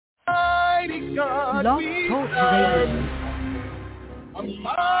God Blog we Talk serve. Radio. A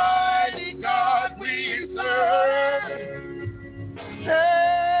mighty God we serve.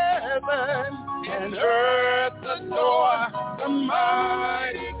 Heaven and earth adore. The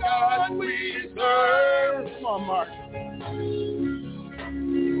mighty God we serve. Come on, Mark.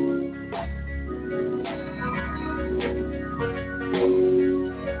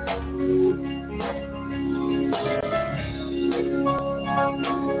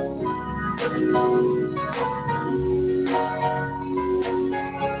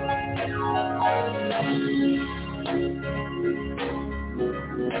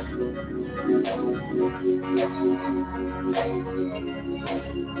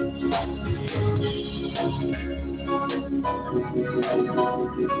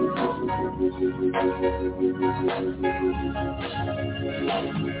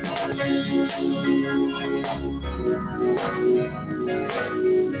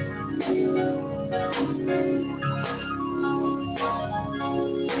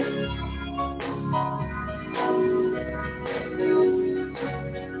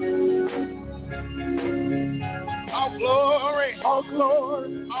 All glory, all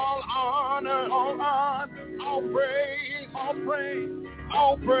glory, all honor, all praise, all praise,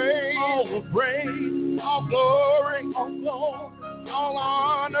 all praise, all praise, all glory, all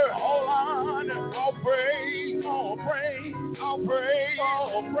honor, all praise, all praise, all praise,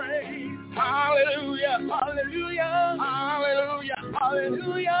 all praise. Hallelujah, hallelujah, hallelujah,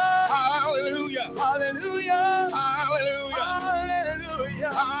 hallelujah, hallelujah, hallelujah, hallelujah, hallelujah, hallelujah,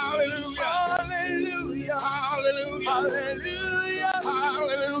 hallelujah, hallelujah, hallelujah,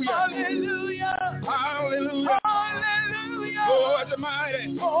 hallelujah, hallelujah, hallelujah. Lord the mighty,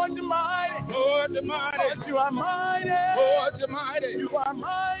 Lord the mighty, Lord the mighty, Lord you are mighty, Lord the mighty, you are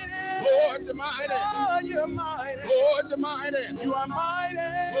mighty, Lord the mighty, Lord you're mighty, Lord the mighty, you are mighty,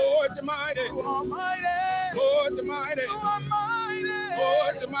 Lord the mighty, you are mighty, Lord the mighty, you are mighty,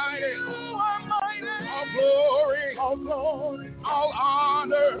 Lord the mighty, you are mighty. All glory, all glory, all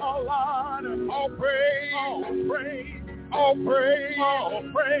honor, all praise, all praise. All praise, all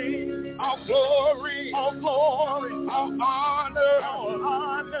praise, all glory, all honor,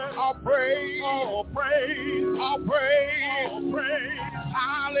 all praise, all praise, all praise, all praise.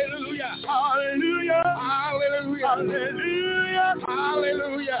 Hallelujah, hallelujah, hallelujah, hallelujah,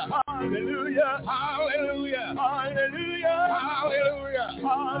 hallelujah, hallelujah, hallelujah, hallelujah, hallelujah,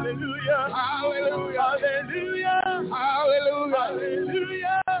 hallelujah, hallelujah, hallelujah,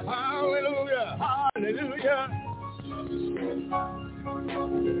 hallelujah, hallelujah.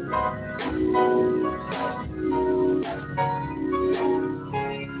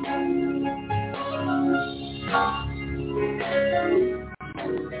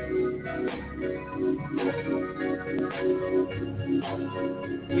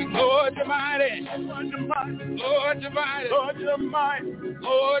 Lord the mighty, Lord the mighty, Lord the mighty, Lord the mighty,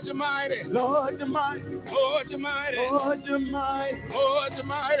 Lord the mighty, Lord the mighty, Lord the mighty, Lord the mighty, Lord the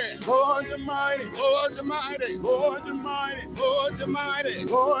mighty, Lord the mighty, Lord the mighty, Lord the mighty, Lord the mighty,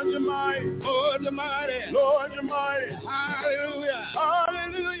 Lord the mighty, Lord the mighty, Lord the mighty. Hallelujah,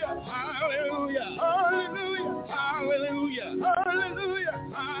 hallelujah, hallelujah, hallelujah, hallelujah, hallelujah, hallelujah,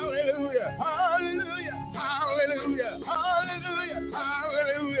 hallelujah, hallelujah, hallelujah,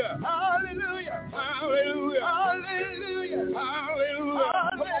 hallelujah, hallelujah, hallelujah, hallelujah,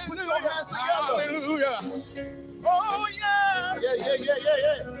 hallelujah, hallelujah. Oh yeah, yeah.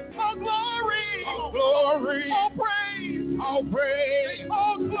 All glory, all glory, all praise, all praise,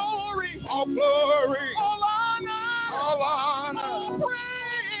 all glory, all glory, all honor, all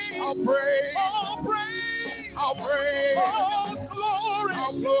praise, all praise, all praise, all praise, all glory,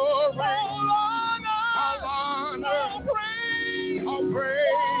 all glory, all honor, all praise, all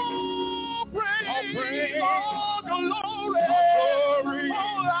praise, all praise, all glory, all glory,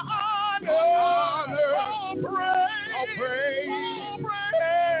 all honor, all praise, all praise.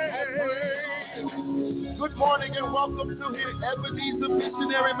 Good morning and welcome to Ebenezer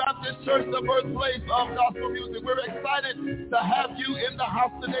Missionary Baptist Church, the birthplace of gospel music. We're excited to have you in the house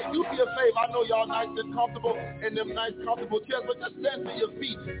today. Do me a favor. I know y'all nice and comfortable in them nice comfortable chairs, but just stand to your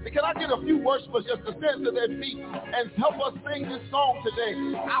feet. And can I get a few worshipers just to stand to their feet and help us sing this song today?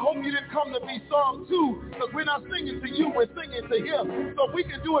 I hope you didn't come to be sung too, because we're not singing to you, we're singing to him. So if we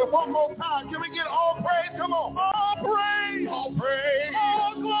can do it one more time. Can we get all praise? Come on. All praise, all praise,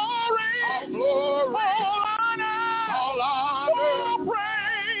 all glory, all glory, all honor, all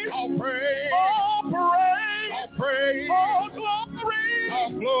praise, all praise, all praise, all praise, all glory, all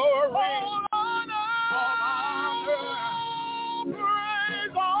glory, all honor, all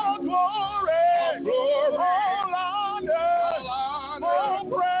praise, all glory, all honor, all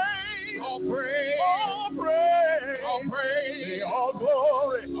praise, all praise.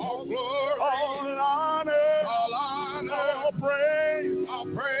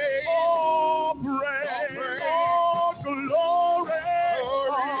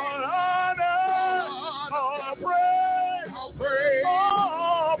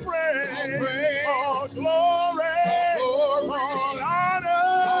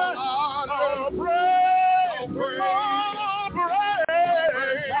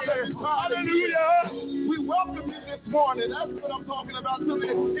 morning. That's what I'm talking about to the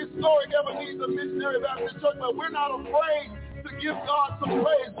historic Ebenezer Missionary Baptist Church. But we're not afraid to give God some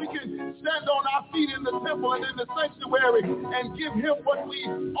praise. We can stand on our feet in the temple and in the sanctuary and give him what we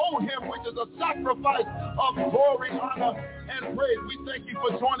owe him, which is a sacrifice of glory, honor, and praise. We thank you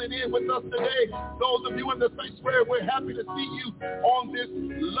for joining in with us today. Those of you in the sanctuary, we're happy to see you on this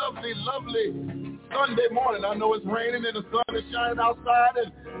lovely, lovely Sunday morning. I know it's raining and the sun is shining outside,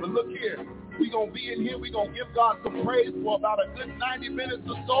 but look here. We're going to be in here. We're going to give God some praise for about a good 90 minutes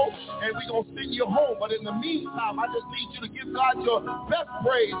or so, and we're going to send you home. But in the meantime, I just need you to give God your best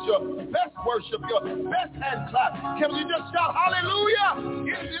praise, your best worship, your best hand clap. Can you just shout hallelujah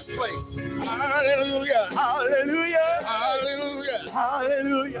in this place? Hallelujah. Hallelujah. Hallelujah.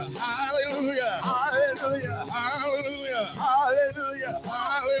 Hallelujah. Hallelujah. Hallelujah. Hallelujah. Hallelujah.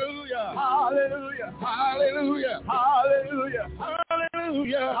 Hallelujah. Hallelujah. Hallelujah. Hallelujah. Hallelujah.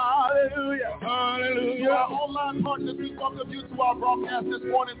 Hallelujah. Hallelujah. To our online partners, we welcome you to our broadcast this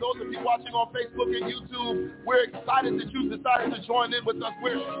morning. Those of you watching on Facebook and YouTube, we're excited that you decided to join in with us.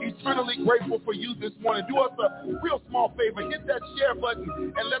 We're eternally grateful for you this morning. Do us a real small favor. Hit that share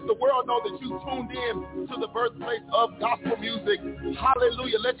button and let the world know that you tuned in to the birthplace of gospel music.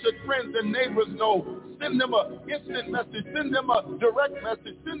 Hallelujah. Let your friends and neighbors know. Send them an instant message. Send them a direct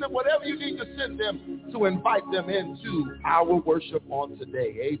message. Send them whatever you need to send them to invite them into our worship on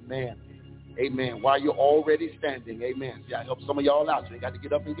today. Amen. Amen. While you're already standing, amen. See, I help some of y'all out. So you got to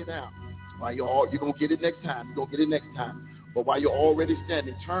get up and get down. While you're going to get it next time. You're going to get it next time. But while you're already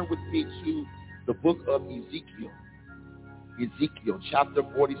standing, turn with me to the book of Ezekiel. Ezekiel chapter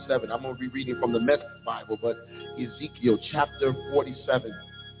 47. I'm going to be reading from the Message Bible, but Ezekiel chapter 47,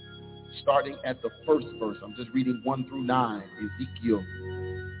 starting at the first verse. I'm just reading 1 through 9. Ezekiel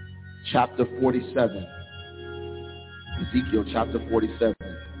chapter 47. Ezekiel chapter 47.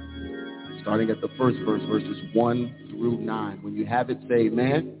 Starting at the first verse, verses 1 through 9. When you have it, say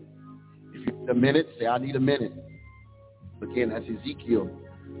amen. If you need a minute, say I need a minute. Again, that's Ezekiel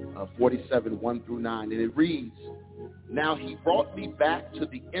 47, 1 through 9. And it reads, "Now he brought me back to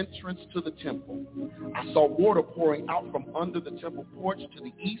the entrance to the temple. I saw water pouring out from under the temple porch to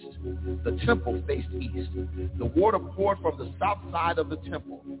the east. The temple faced east. The water poured from the south side of the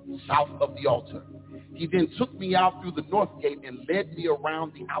temple, south of the altar. He then took me out through the north gate and led me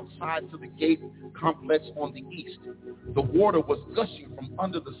around the outside to the gate complex on the east. The water was gushing from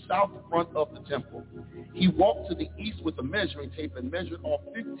under the south front of the temple. He walked to the east with a measuring tape and measured off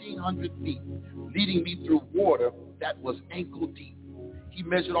 1,500 feet, leading me through water that was ankle deep. He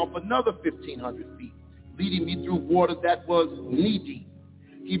measured off another 1,500 feet, leading me through water that was knee deep.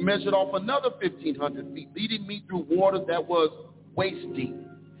 He measured off another 1,500 feet, leading me through water that was waist deep.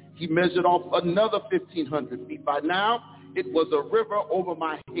 He measured off another 1,500 feet. By now, it was a river over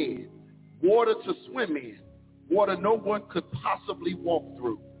my head, water to swim in, water no one could possibly walk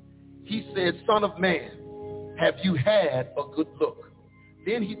through. He said, 'Son of man, have you had a good look?'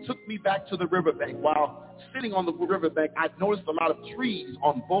 Then he took me back to the riverbank. While sitting on the riverbank, I noticed a lot of trees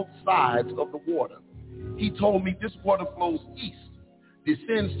on both sides of the water. He told me, 'This water flows east,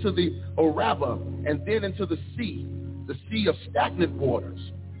 descends to the Araba, and then into the sea of stagnant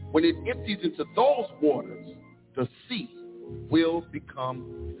waters. When it empties into those waters, the sea will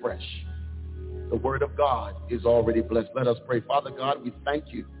become fresh.'" The word of God is already blessed. Let us pray. Father God, we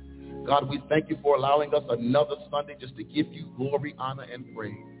thank you. God, we thank you for allowing us another Sunday just to give you glory, honor, and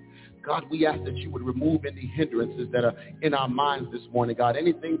praise. God, we ask that you would remove any hindrances that are in our minds this morning, God,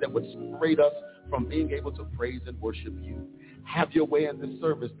 anything that would separate us from being able to praise and worship you. Have your way in this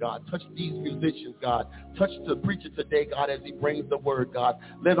service, God. Touch these musicians, God. Touch the preacher today, God, as he brings the word, God.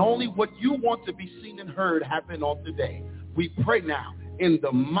 Let only what you want to be seen and heard happen on today. We pray now in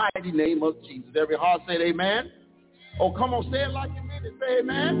the mighty name of Jesus. Every heart said amen. Oh, come on, say it like you mean it. Say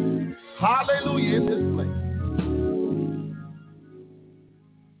amen. Hallelujah in this place.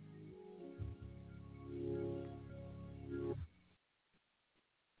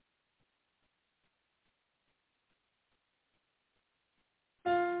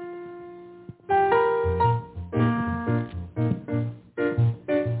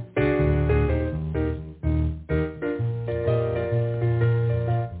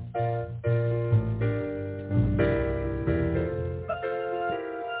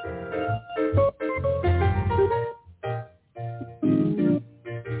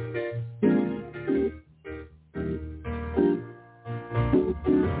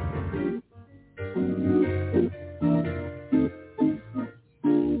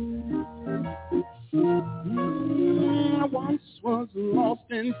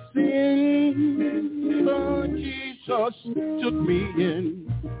 Took me in,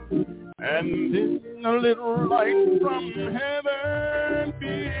 And then a little light from heaven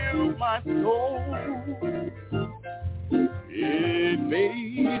filled my soul. It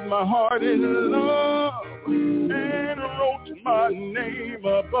made my heart in love and wrote my name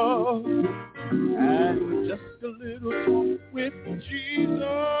above. And just a little talk with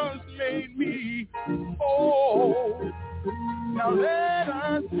Jesus made me whole. Now let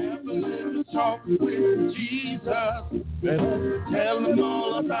us have a little talk with Jesus. Let us tell him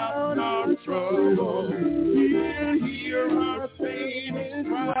all about our trouble. He'll hear our faintest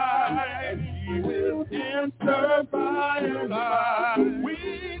cry. He will answer by and by. When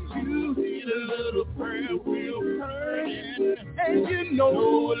you need a little prayer, we'll burn. And you know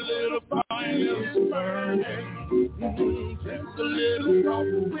a little fire is burning. Just a little talk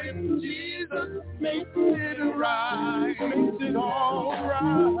with Jesus makes it right, makes it all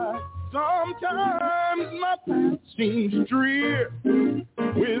right. Sometimes my path seems drear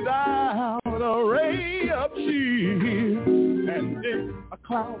without a ray of cheer, and then a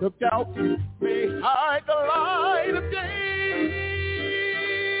cloud of doubt may hide the light of day.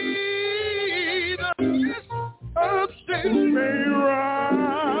 The mist of sin may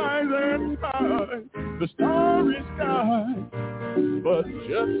rise and hide the starry sky, but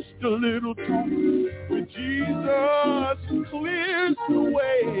just a little talk with Jesus clears the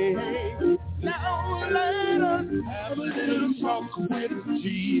way. Now let us have a little talk with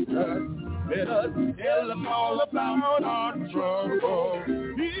Jesus. Let us tell him all about our trouble.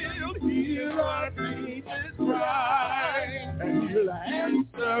 He'll hear our faintest cry, and he'll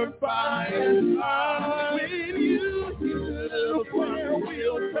answer by and by. When you hear a little fire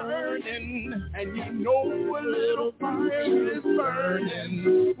will burning, and you know a little fire is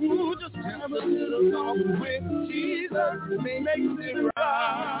burning. Ooh, just have a little talk with Jesus, makes it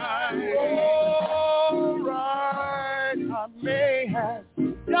right. All right, I may have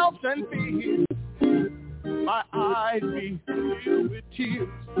doubts and fears, my eyes be filled with tears,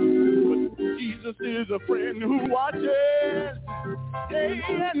 but Jesus is a friend who watches day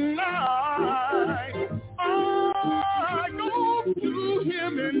and night. I go to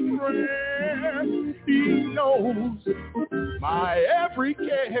him in prayer. He knows my every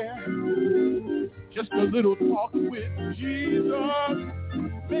care. Just a little talk with Jesus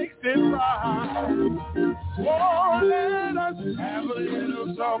makes it right. Oh, let us have a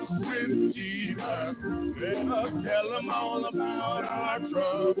little talk with Jesus. Let us tell him all about our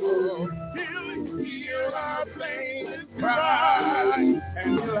trouble. He'll hear our faintest cry, and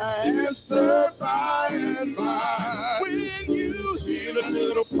he'll answer by and by. When you hear a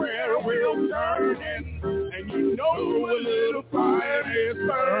little prayer will turning, and you know a little fire is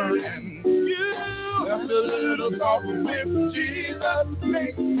burning. Just a little talk with Jesus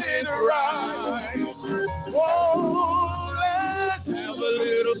makes it right. Oh, let's have a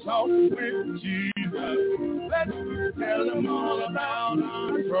little talk with Jesus. Let's tell him all about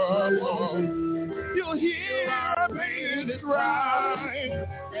our trouble. You'll hear our faintest cry,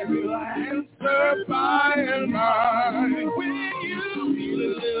 and he'll answer by and by. When you feel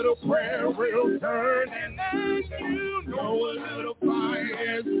a little prayer will turn, and you know a little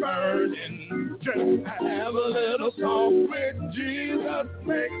fire is burning. Just have a little talk with Jesus,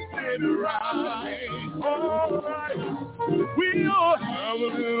 makes it right. All right, we'll have a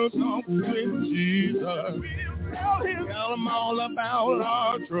little talk with Jesus. Tell him all about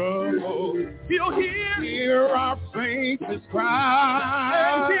our trouble. He'll hear our faintest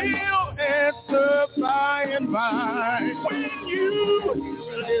cry, and he'll answer by and by. When you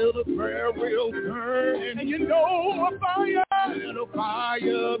hear a little prayer will turn, and you know a little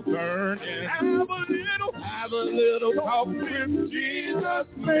fire burning. Have a little talk with Jesus,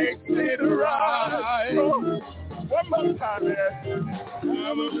 makes it right. One more time, man.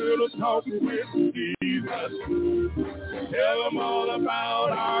 Have a little talk with Jesus. Tell him all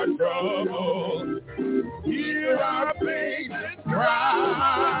about our trouble. Hear our faintest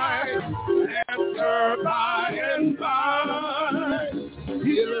cry, answer by and by.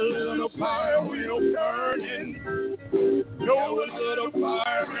 Hear a little fire will burning. Know a little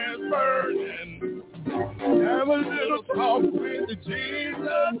fire is burning. Have a little talk with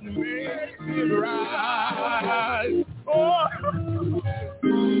Jesus, make it right. Oh.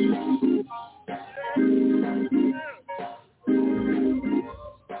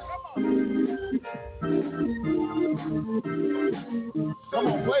 Come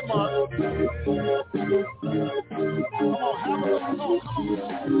on, play, Mark. Come on, have a little talk.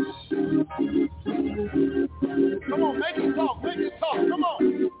 Come on, make it talk, come on.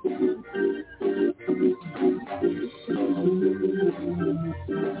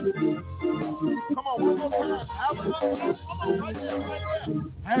 Come on, one more time. Have a little talk. Come on, right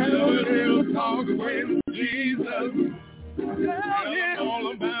there. Have a little talk with Jesus. Tell him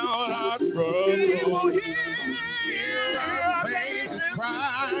all about our trouble. He will hear our faces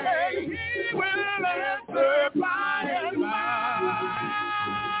cry. And he will answer by and by.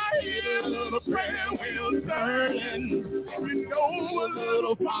 A little prayer will turn. We know a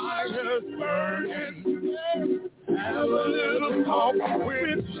little fire's burning. Have a little talk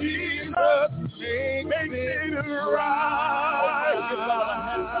with Jesus. Make it right.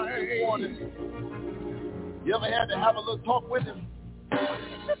 You ever had to have a little talk with him?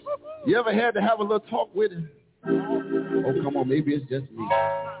 You ever had to have a little talk with him? Oh, come on, maybe it's just me.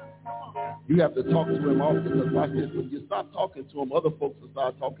 You have to talk to him often, because watch this, when you stop talking to him, other folks will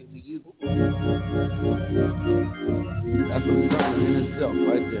start talking to you. That's a sermon in itself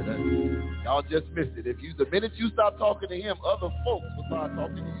right there. Y'all just missed it. The minute you stop talking to him, other folks will start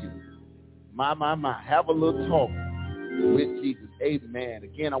talking to you. My. Have a little talk with Jesus. Amen.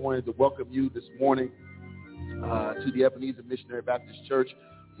 Again, I wanted to welcome you this morning to the Ebenezer Missionary Baptist Church.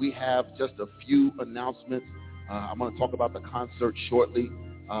 We have just a few announcements. I'm going to talk about the concert shortly,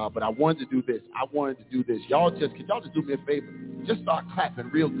 but I wanted to do this. Y'all could y'all just do me a favor? Just start clapping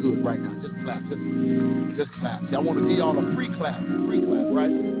real good right now. Just clap. Just clap. See, I want to give y'all a free clap,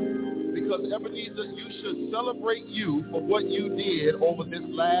 right? Because Ebenezer, you should celebrate you for what you did over this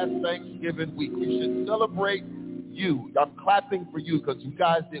last Thanksgiving week. You should celebrate you. I'm clapping for you because you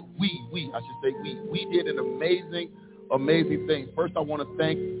guys did, we did an amazing thing. First, I want to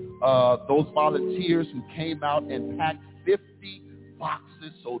thank those volunteers who came out and packed 50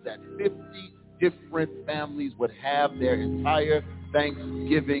 boxes so that 50 different families would have their entire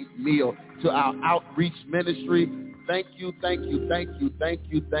Thanksgiving meal. To our outreach ministry, thank you. I'm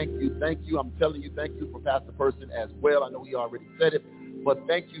telling you, thank you for Pastor Person as well. I know he already said it. But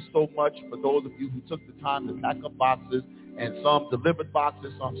thank you so much for those of you who took the time to pack up boxes, and some delivered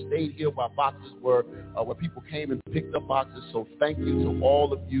boxes, some stayed here while boxes were, where people came and picked up boxes. So thank you to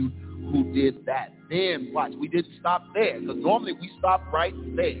all of you who did that. Then, watch, we didn't stop there, because normally we stop right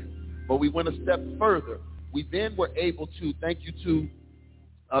there, but we went a step further. We then were able to, thank you to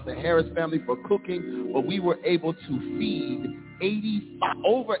the Harris family for cooking, but we were able to feed we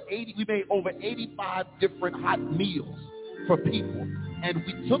made over 85 different hot meals for people. And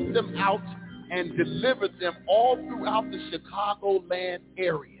we took them out and delivered them all throughout the Chicagoland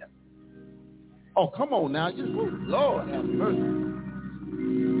area. Oh, come on now. Just, Lord have mercy.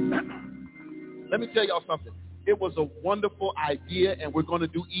 Let me tell y'all something. It was a wonderful idea, and we're going to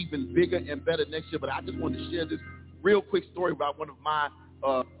do even bigger and better next year. But I just wanted to share this real quick story about one of my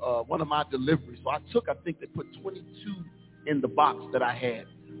deliveries. So I think they put 22 in the box that I had.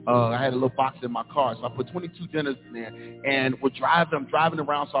 I had a little box in my car, so I put 22 dinners in there, and I'm driving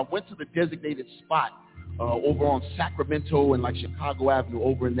around. So I went to the designated spot over on Sacramento and like Chicago Avenue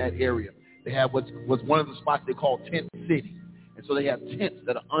over in that area. They have was one of the spots they call Tent City. And so they have tents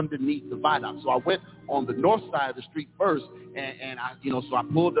that are underneath the viaduct. So I went on the north side of the street first, and so I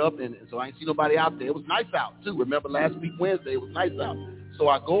pulled up, and so I didn't see nobody out there. It was nice out, too. Remember last week, Wednesday, it was nice out. So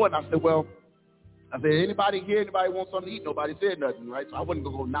I go, and I said, anybody here? Anybody want something to eat? Nobody said nothing, right? So I wasn't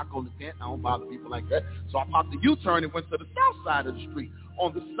going to go knock on the tent. I don't bother people like that. So I popped a U-turn and went to the south side of the street.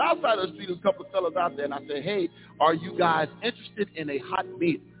 On the south side of the street, there's a couple of fellas out there, and I said, hey, are you guys interested in a hot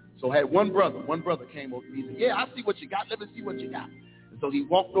meal? So I had one brother came over to me and said, yeah, I see what you got. Let me see what you got. And so he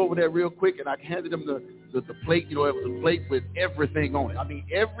walked over there real quick, and I handed him the plate. It was a plate with everything on it. I mean,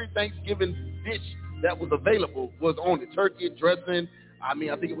 every Thanksgiving dish that was available was on it. Turkey, dressing. I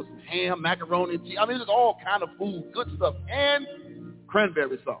think it was some ham, macaroni, and cheese. I mean, it was all kind of food, good stuff, and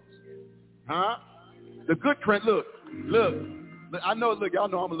cranberry sauce. Huh? The good look. I know, y'all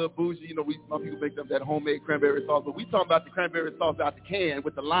know I'm a little bougie. My people make them that homemade cranberry sauce, but we talking about the cranberry sauce out the can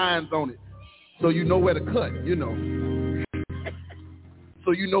with the lines on it, so you know where to cut,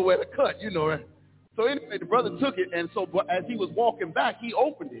 So you know where to cut, right? So anyway, the brother took it, and so as he was walking back, he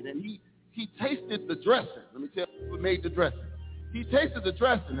opened it, and he tasted the dressing. Let me tell you who made the dressing. He tasted the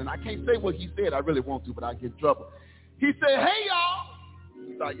dressing, and I can't say what he said. I really want to, but I get in trouble. He said, hey, y'all.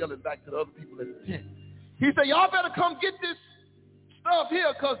 He started yelling back to the other people at the tent. He said, y'all better come get this stuff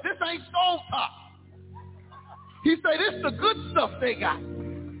here, because this ain't stovetop. He said, this is the good stuff they got.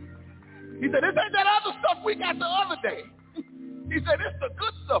 He said, this ain't that other stuff we got the other day. He said, this is the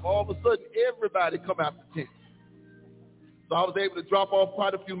good stuff. All of a sudden, everybody come out the tent. So I was able to drop off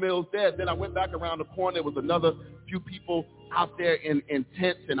quite a few meals there. Then I went back around the corner. There was another few people out there in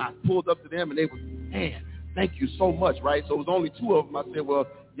tents, and I pulled up to them, and they were, man, thank you so much, right? So it was only two of them. I said, well,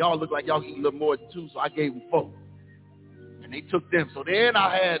 y'all look like y'all eat a little more than two, so I gave them 4. And they took them. So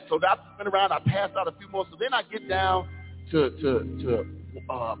I went around, I passed out a few more. So then I get down to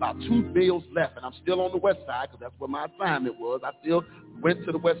about 2 meals left, and I'm still on the west side because that's where my assignment was. I still went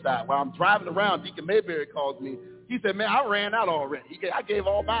to the west side. While I'm driving around, Deacon Mayberry calls me. He said, man, I ran out already. I gave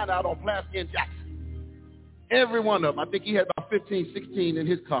all mine out on Pulaski and Jackson. Every one of them. I think he had about 15, 16 in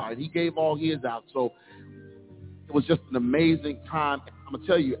his car, and he gave all his out. So it was just an amazing time. I'm going to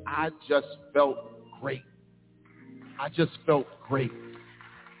tell you, I just felt great.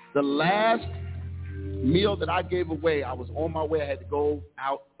 The last meal that I gave away, I was on my way. I had to go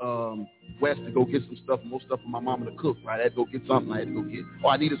out west to go get some stuff, more stuff for my mama to cook, right? I had to go get something.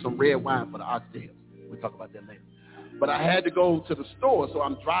 I needed some red wine for the oxtails. We'll talk about that later. But I had to go to the store, so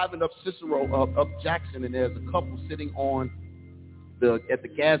I'm driving up Cicero, up Jackson, and there's a couple sitting at the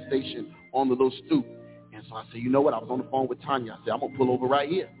gas station on the little stoop. And so I said, you know what? I was on the phone with Tanya. I said, I'm going to pull over right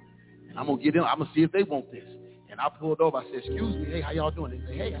here, and I'm going to get in. I'm going to see if they want this. And I pulled over. I said, excuse me. Hey, how y'all doing? They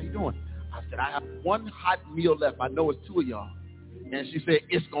said, hey, how you doing? I said, I have one hot meal left. I know it's 2 of y'all. And she said,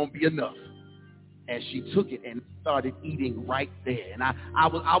 it's going to be enough. And she took it and started eating right there. And I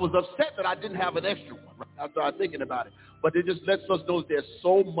was upset that I didn't have an extra one. Right? I started thinking about it. But it just lets us know there's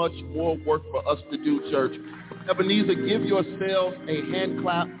so much more work for us to do, church. Ebenezer, give yourselves a hand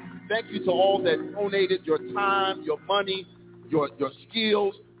clap. Thank you to all that donated your time, your money, your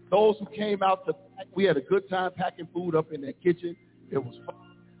skills. Those who came out to pack. We had a good time packing food up in that kitchen. It was fun.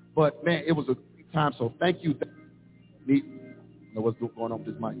 But, man, it was a great time. So thank you. I don't know what's going on with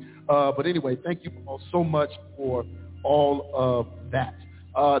this mic. But anyway, thank you all so much for all of that.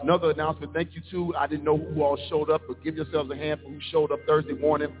 Another announcement, thank you to, I didn't know who all showed up, but give yourselves a hand for who showed up Thursday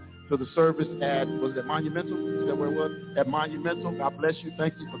morning to the service at, was it Monumental? Is that where it was? At Monumental. God bless you.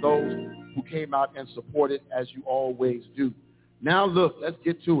 Thank you for those who came out and supported as you always do. Now look, let's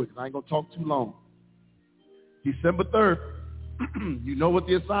get to it because I ain't going to talk too long. December 3rd, you know what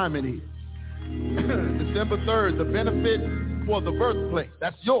the assignment is. December 3rd, the benefit for the birthplace.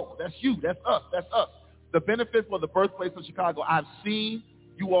 That's yours. That's you. That's us. The benefit for the birthplace of Chicago. I've seen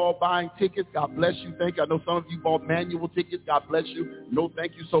you all buying tickets. God bless you. Thank you. I know some of you bought manual tickets. God bless you. No,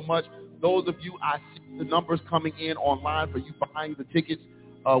 thank you so much. Those of you, I see the numbers coming in online for you buying the tickets.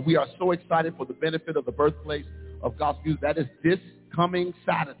 We are so excited for the benefit of the birthplace of gospel music. That is this coming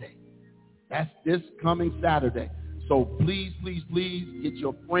Saturday. That's this coming Saturday. So please, please, please get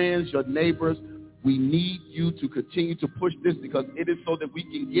your friends, your neighbors. We need you to continue to push this because it is so that we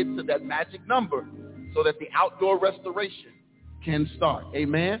can get to that magic number so that the outdoor restoration can start.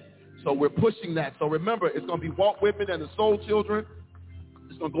 Amen? So we're pushing that. So remember, it's going to be Walt Whitman and the Soul Children.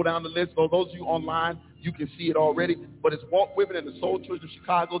 It's going to go down the list. So those of you online, you can see it already. But it's Walt Whitman and the Soul Children of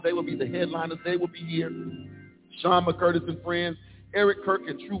Chicago. They will be the headliners. They will be here. Sean McCurtis and friends, Eric Kirk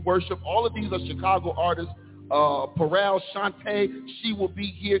and True Worship. All of these are Chicago artists. Pearl Shantae, she will be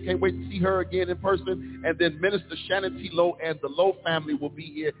here. Can't wait to see her again in person. And then Minister Shannon T. Lowe and the Lowe family will be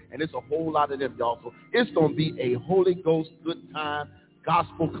here. And it's a whole lot of them, y'all. So it's going to be a Holy Ghost good time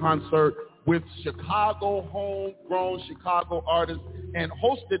gospel concert with Chicago, homegrown Chicago artists and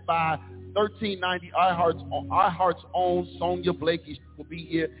hosted by 1390 iHeart's own Sonia Blakey. She will be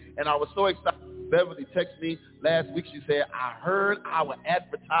here. And I was so excited. Beverly texted me last week. She said, I heard our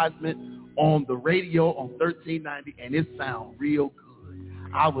advertisement on the radio on 1390, and it sounds real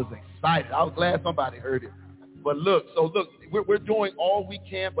good. I was excited. I was glad somebody heard it. But look, we're doing all we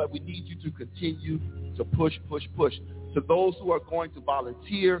can, but we need you to continue to push. To those who are going to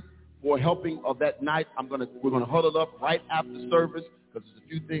volunteer for helping of that night, we're gonna huddle up right after service because there's a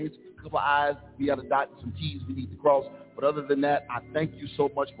few things, a couple of I's we got to dot and some T's we need to cross. But other than that, I thank you so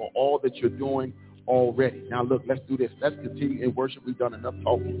much for all that you're doing already. Now, look, let's do this. Let's continue in worship. We've done enough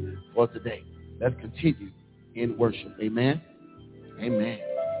talking for today. Let's continue in worship. Amen. Amen.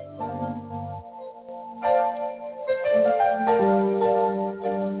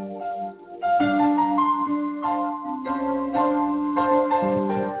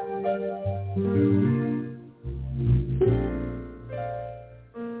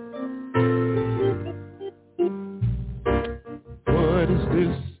 What is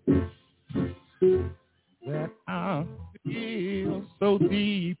this that I feel so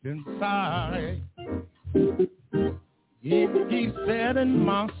deep inside? It keeps setting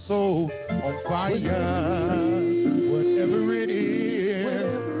my soul on fire. Whatever it is,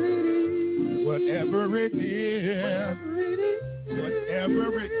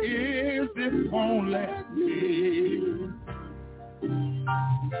 it won't let me.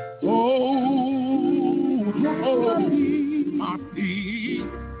 Oh, my feet.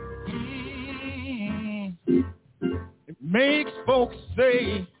 It makes folks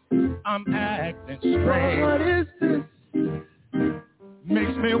say I'm acting strange. What is this?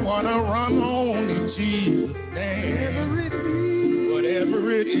 makes me want to run on in Jesus' name.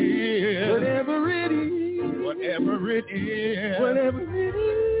 Whatever it is, whatever it is, whatever it is, whatever it is,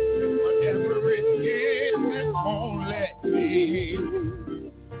 whatever it is, it won't let me.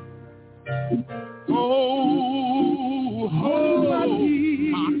 Oh, my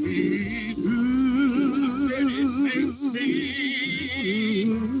peace, and it makes me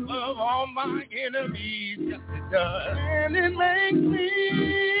love all my enemies, yes it does, and it makes me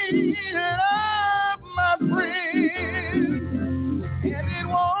love my friends, and it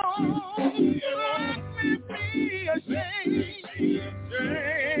won't let me be ashamed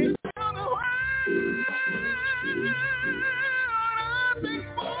of the world. I've been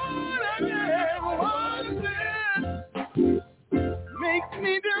born again. What is it? Makes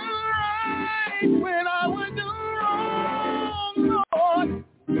me do right when I would do wrong, Lord.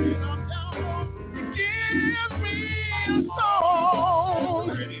 When I'm down, it gives me a song.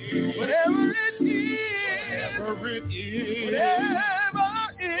 Whatever it is,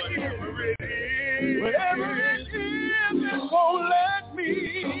 whatever it is, whatever it is, it won't let me.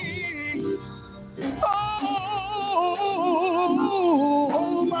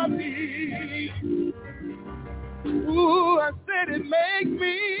 Oh, my peace. Ooh, I said it makes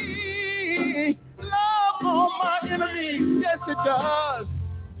me love all my enemies. Yes, it does.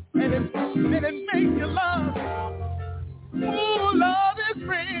 And it makes you love. Ooh, love is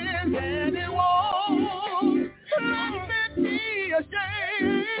friends, and it won't let me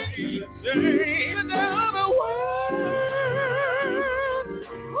ashamed.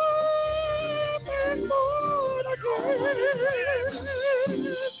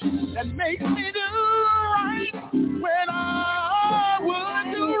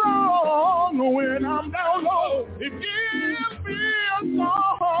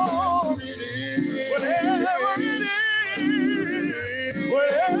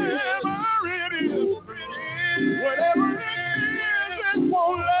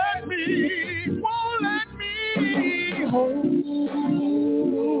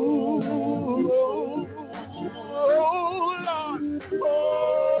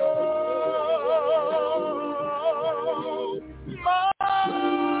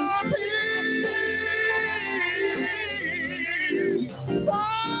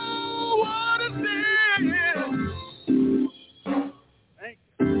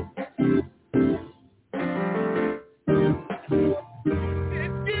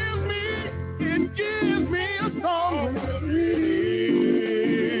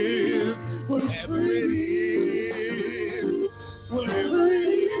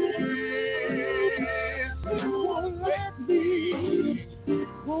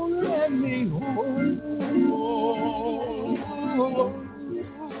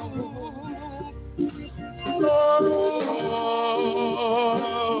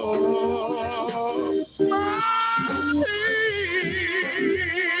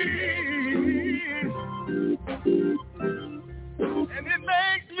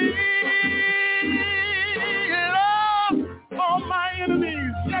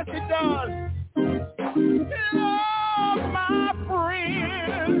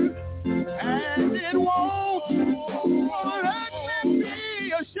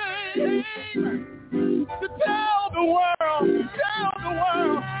 Down the world,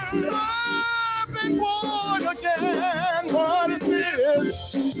 and more again.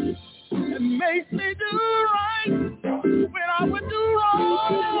 That makes me do right when I would do wrong.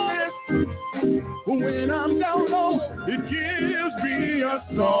 When I'm down low, it gives me a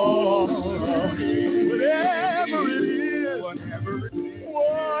song. Whatever it is, whatever it is,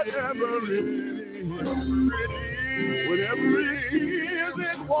 whatever it is, it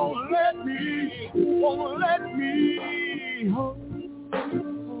won't let me hold.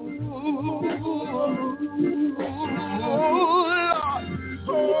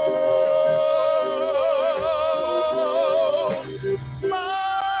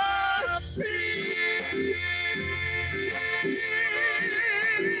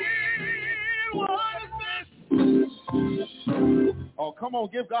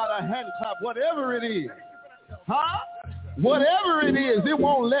 Give God a hand clap, whatever it is. Huh? Whatever it is, it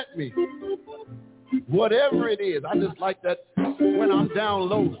won't let me. Whatever it is. I just like that when I'm down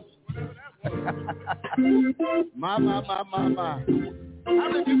low. My. How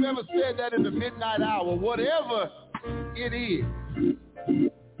many of you ever said that in the midnight hour? Whatever it is.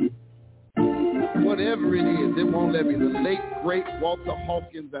 Whatever it is, it won't let me. The late, great Walter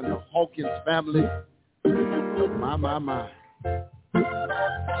Hawkins and the Hawkins family. My.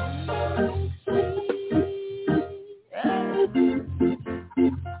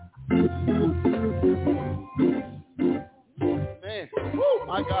 Man. Woo.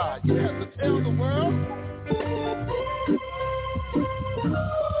 Yeah, to tell the world.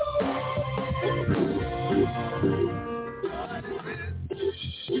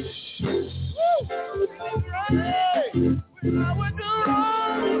 When I would do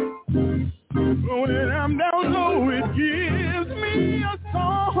wrong, when I'm down low, it gives me a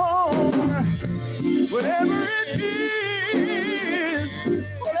song. Whatever it is,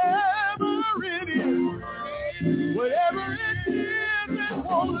 whatever it is, whatever it is, it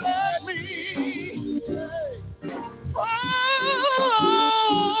won't let me.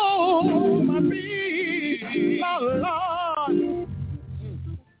 Oh, my feet, my Lord.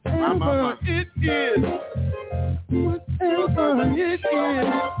 Whatever it is, whatever it is,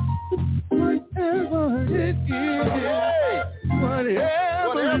 whatever it is, whatever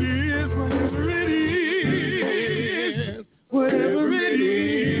it is, whatever it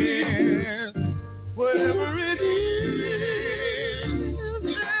is, whatever it is,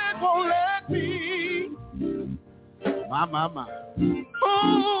 it won't let me. My.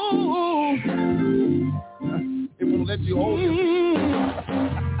 Oh, it won't let you hold it.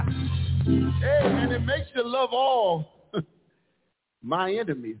 Hey, man, it makes you love all my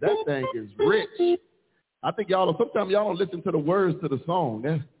enemies. That thing is rich. I think sometimes y'all don't listen to the words to the song.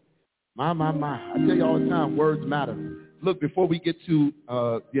 Yeah. My. I tell you all the time, words matter. Look, before we get to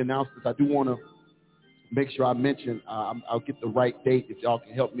the announcements, I do want to make sure I mention, I'll get the right date if y'all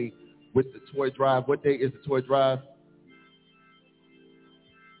can help me with the toy drive. What day is the toy drive?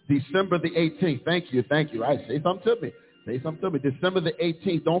 December the 18th. Thank you. All right, say something to me. December the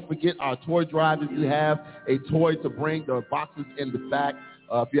 18th. Don't forget our toy drive. If you have a toy to bring, there are boxes in the back.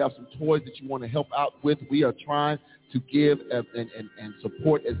 If you have some toys that you want to help out with, we are trying to give and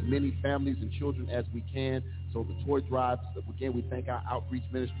support as many families and children as we can. So the toy drive, again, we thank our outreach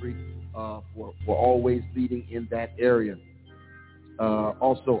ministry for always leading in that area.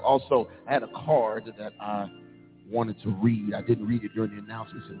 Also, I had a card that I wanted to read. I didn't read it during the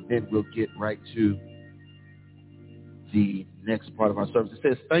announcements, and then we'll get right to the next part of our service. It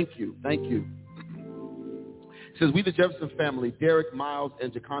says, thank you. It says, we the Jefferson family, Derek, Miles,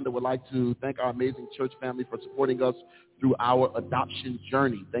 and Jaconda would like to thank our amazing church family for supporting us through our adoption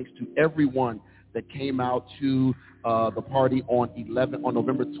journey. Thanks to everyone that came out to the party on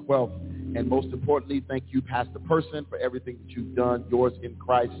November 12th. And most importantly, thank you, Pastor Person, for everything that you've done. Yours in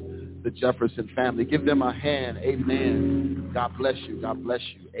Christ, the Jefferson family. Give them a hand. Amen. God bless you.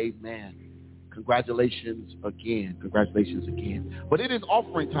 Amen. Congratulations again. But it is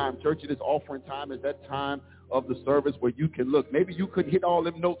offering time, church. It is offering time. It's that time of the service where you can look. Maybe you couldn't hit all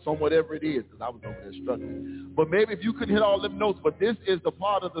them notes on whatever it is, because I was over there struggling. But maybe if you couldn't hit all them notes, but this is the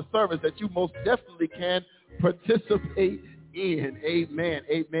part of the service that you most definitely can participate in. Amen.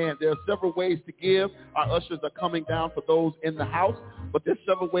 There are several ways to give. Our ushers are coming down for those in the house, but there's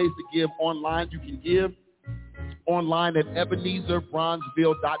several ways to give online. You can give online at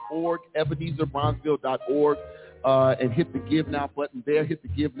EbenezerBronzeville.org, and hit the Give Now button there. You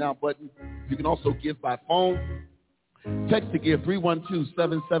can also give by phone. Text to give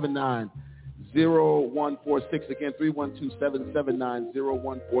 312-779-0146. Again,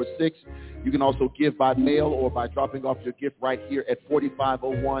 312-779-0146. You can also give by mail or by dropping off your gift right here at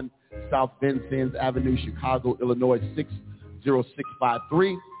 4501 South Vincennes Avenue, Chicago, Illinois,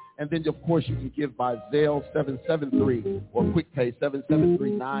 60653. And then, of course, you can give by Zelle 773 or QuickPay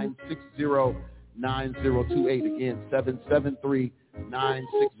 773-960-9028. Again, 773-960-9028.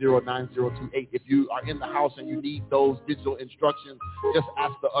 If you are in the house and you need those digital instructions, just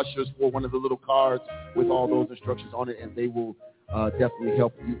ask the ushers for one of the little cards with all those instructions on it, and they will definitely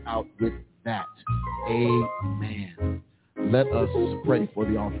help you out with that. Amen. Let us pray for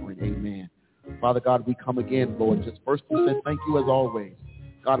the offering. Amen. Father God, we come again, Lord, just first to say thank you as always.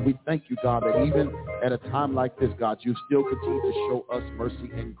 God, we thank you, God, that even at a time like this, God, you still continue to show us mercy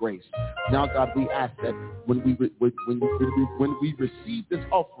and grace. Now, God, we ask that when we receive this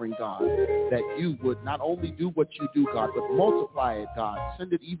offering, God, that you would not only do what you do, God, but multiply it, God.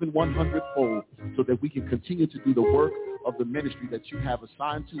 Send it even 100-fold so that we can continue to do the work of the ministry that you have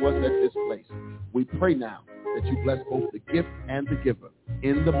assigned to us at this place. We pray now that you bless both the gift and the giver.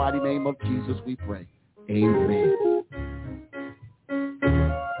 In the mighty name of Jesus, we pray. Amen.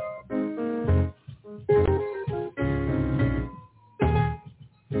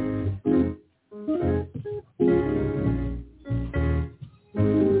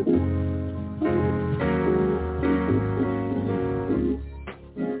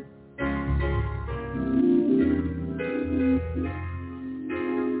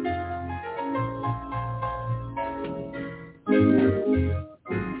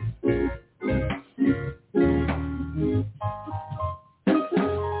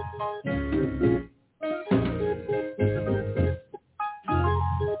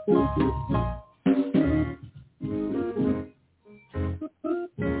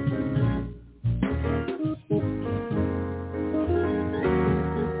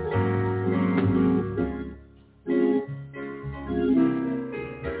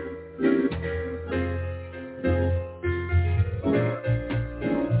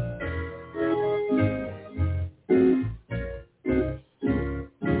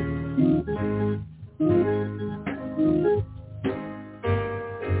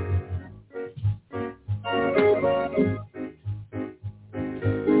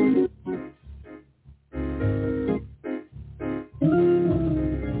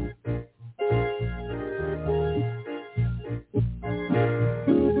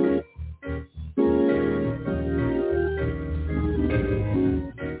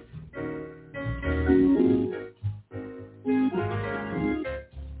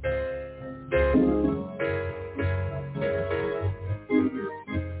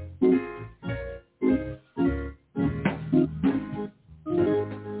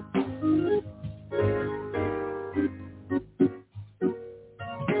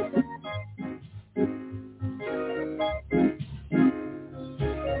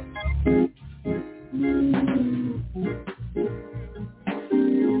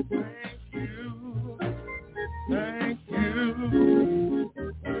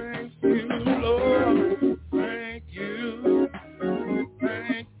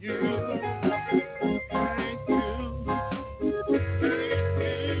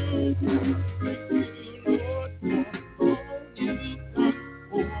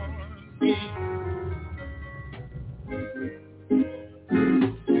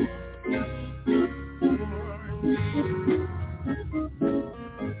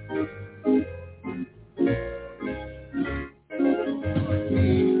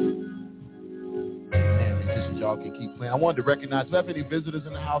 I wanted to recognize, do we have any visitors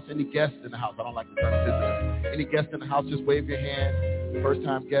in the house, any guests in the house? I don't like the term visitors. Any guests in the house, just wave your hand. First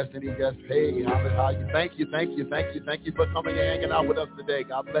time guests, any guests? Hey, how are you? Thank you for coming and hanging out with us today.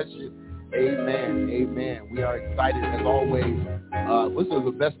 God bless you. Amen, amen. We are excited as always. This is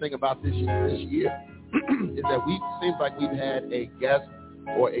the best thing about this year is that seems like we've had a guest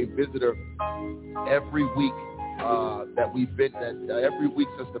or a visitor every week. Every week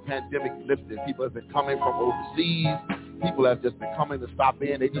since the pandemic lifted, people have been coming from overseas. People have just been coming to stop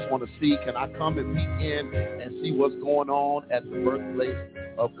in. They just want to see, can I come and peek in and see what's going on at the birthplace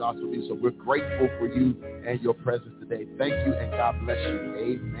of gospel music? So we're grateful for you and your presence today. Thank you and God bless you.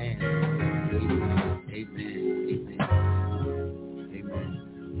 Amen. Amen. Amen. Amen.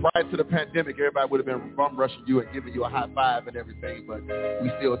 Prior to the pandemic, everybody would have been bum rushing you and giving you a high five and everything, but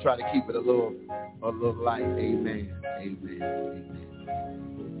we still try to keep it a little light. Amen. Amen.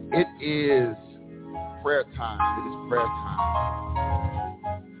 Amen. It is prayer time. It is prayer time.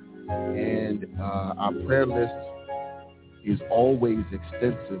 And our prayer list is always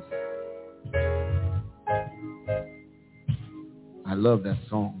extensive. I love that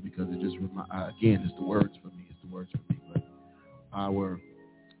song because it just again, it's the words for me. But our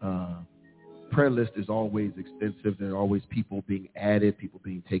prayer list is always extensive. There are always people being added, people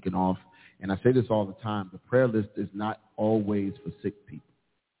being taken off. And I say this all the time. The prayer list is not always for sick people.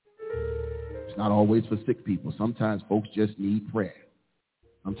 It's not always for sick people. Sometimes folks just need prayer.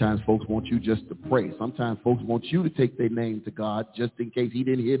 Sometimes folks want you just to pray. Sometimes folks want you to take their name to God just in case he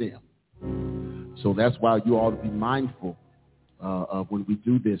didn't hear them. So that's why you ought to be mindful of when we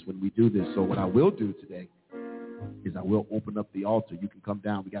do this. So what I will do today is I will open up the altar. You can come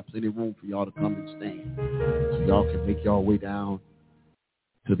down. We got plenty of room for y'all to come and stand. So y'all can make y'all way down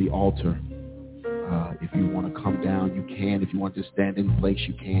to the altar. If you want to come down, you can. If you want to stand in place,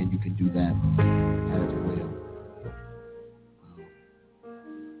 you can. You can do that as well.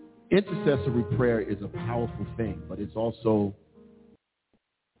 Intercessory prayer is a powerful thing, but it's also,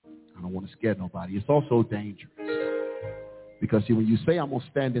 I don't want to scare nobody, it's also dangerous. Because see, when you say I'm going to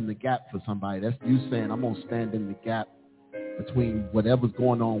stand in the gap for somebody, that's you saying I'm going to stand in the gap between whatever's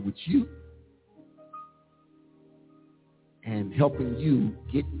going on with you and helping you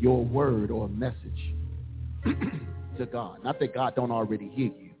get your word or message to God. Not that God don't already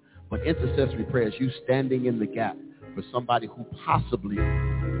hear you, but intercessory prayer is you standing in the gap for somebody who possibly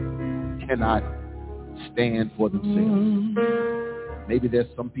cannot stand for themselves. Maybe there's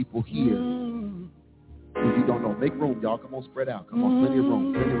some people here who you don't know. Make room, y'all. Come on, spread out. Come on, plenty of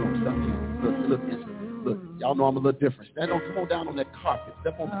room. Stop here. Look, y'all know I'm a little different. Come on down on that carpet.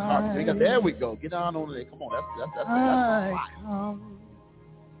 Step on the carpet. There we go. Get down on there. Come on, that's fire.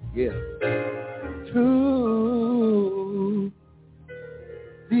 Yeah. To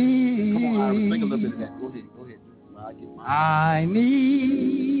thee. Come on, Ira, sing a little bit of that. Go ahead. I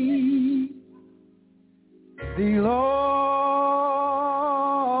need thee, Lord,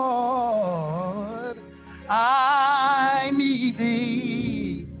 I need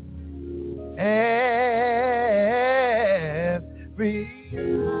thee every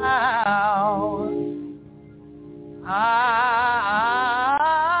hour.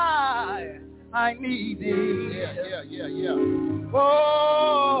 I need thee. Yeah.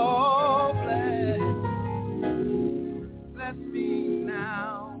 Oh, bless me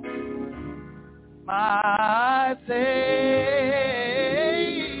now, my Savior.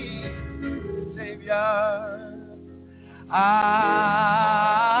 I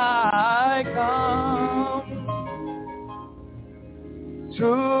come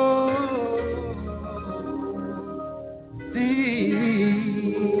to thee.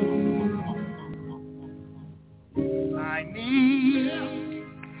 I need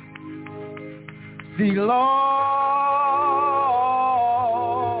thee, Lord.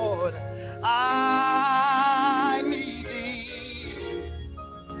 I need thee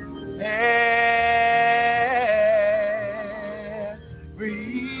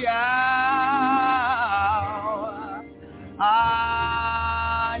every hour.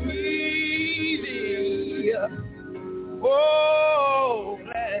 I need thee. Oh,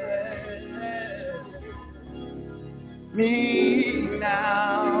 bless me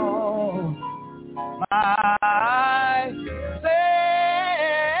now, my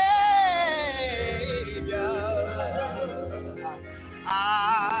Savior.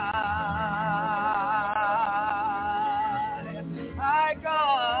 I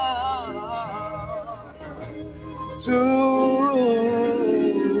come to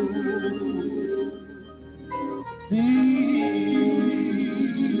We're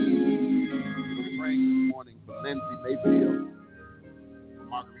praying this morning for Lindsay Mayfield, for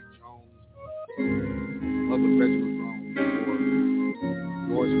Marguerite Jones, Mother Reginald Jones, for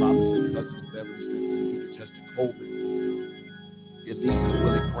Doris Robinson, Douglas Beverly, Peter Chester Colvin, Elise and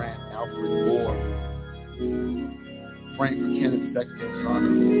Willie Grant, Alfred Moore. Praying for Kenneth Sexton's son,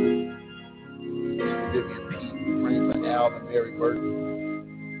 Vivian Pete. Praying for Al and Mary Burton,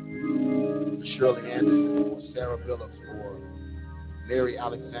 for Shirley Anderson, for Sarah Phillips, for Mary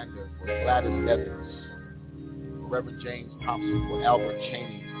Alexander, for Gladys Evans, for Reverend James Thompson, for Albert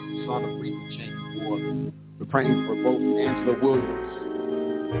Cheney, son of Rita Cheney. We're praying for both Angela Williams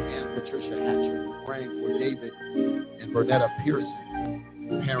and Patricia Hatcher. We're praying for David and Bernetta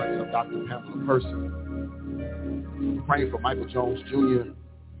Pearson, parents of Dr. Pamela Person. We're praying for Michael Jones Jr.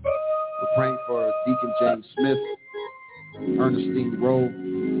 We're praying for Deacon James Smith, Ernestine Rowe,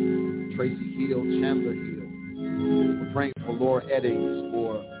 Tracy Hill, Chandler Hill. We're praying for Laura Eddings, for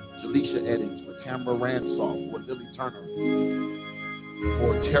Jaleisha Eddings, for Tamara Ransoff, for Lily Turner,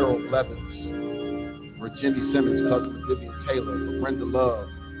 for Terrell Blevins, for Jimmy Simmons' cousin Vivian Taylor, for Brenda Love,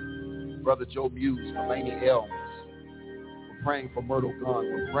 Brother Joe Muse, for Laney Elms. We're praying for Myrtle Gunn.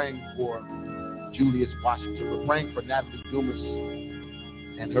 We're praying for Julius Washington. We're praying for Natalie Dumas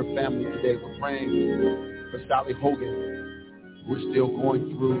and her family today. We're praying for Sally Hogan. We're still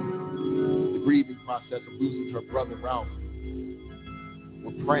going through the grieving process of losing her brother Ralph.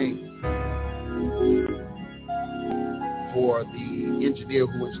 We're praying for the engineer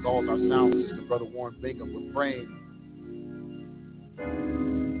who installed our sound system, Brother Warren Bingham. We're praying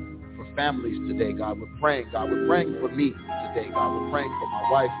for families today, God. We're praying, God. We're praying for me today, God. We're praying for my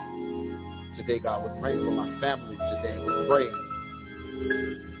wife today, God. We're praying for my family today. We're praying.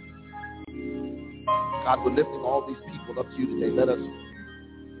 God, we're lifting all these people up to you today.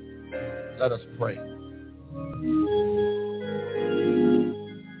 Let us pray.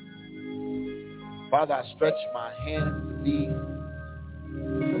 Father, I stretch my hand to thee.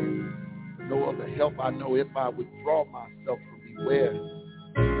 No other help I know. If I withdraw myself from thee, where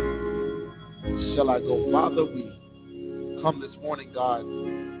shall I go? Father, we come this morning, God,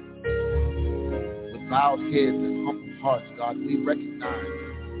 with bowed heads and humble hearts, God. We recognize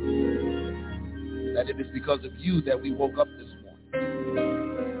that it is because of you that we woke up this morning.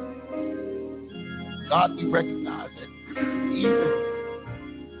 God, we recognize that even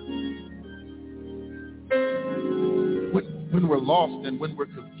when we're lost and when we're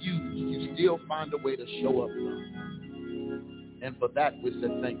confused, you still find a way to show up, God. And for that, we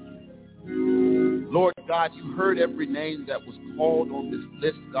said thank you. Lord God, you heard every name that was called on this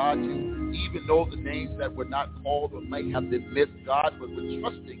list, God. You even know the names that were not called or may have been missed, God, but we're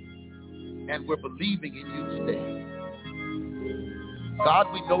trusting and we're believing in you today.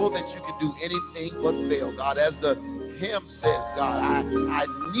 God, we know that you can do anything but fail, God. As the hymn says, God, I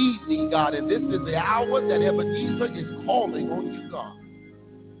need thee, God, and this is the hour that Ebenezer is calling on you, God.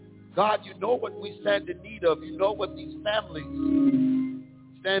 God, you know what we stand in need of. You know what these families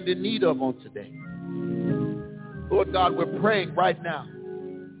stand in need of on today. Lord God, we're praying right now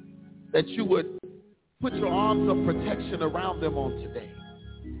that you would put your arms of protection around them on today.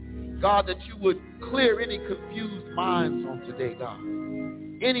 God, that you would clear any confused minds on today, God.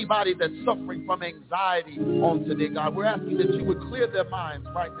 Anybody that's suffering from anxiety on today, God, we're asking that you would clear their minds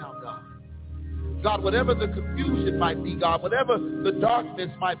right now, God. God, whatever the confusion might be, God, whatever the darkness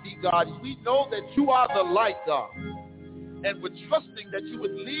might be, God, we know that you are the light, God. And we're trusting that you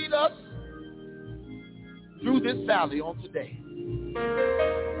would lead us through this valley on today.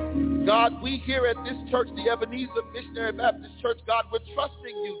 God, we here at this church, the Ebenezer Missionary Baptist Church, God, we're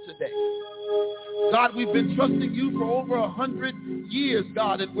trusting you today. God, we've been trusting you for over 100 years,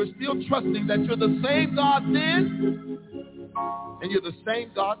 God, and we're still trusting that you're the same God then, and you're the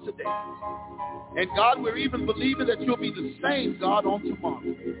same God today. And God, we're even believing that you'll be the same God on tomorrow.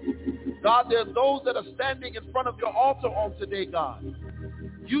 God, there are those that are standing in front of your altar on today, God.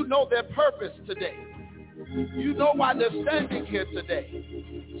 You know their purpose today. You know why they're standing here today.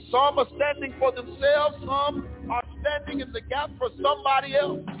 Some are standing for themselves. Some are standing in the gap for somebody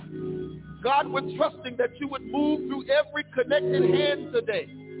else. God, we're trusting that you would move through every connected hand today.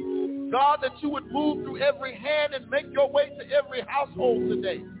 God, that you would move through every hand and make your way to every household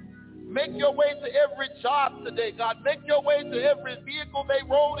today. Make your way to every job today, God. Make your way to every vehicle they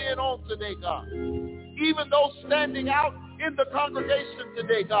roll in on today, God. Even those standing out in the congregation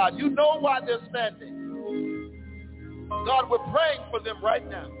today, God, you know why they're standing. God, we're praying for them right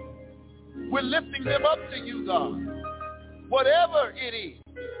now. We're lifting them up to you, God. Whatever it is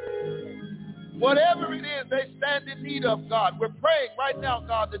they stand in need of, God, we're praying right now,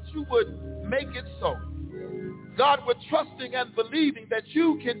 God, that you would make it so. God, we're trusting and believing that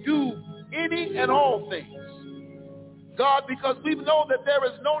you can do any and all things. God, because we know that there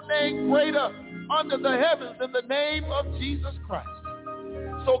is no name greater under the heavens than the name of Jesus Christ.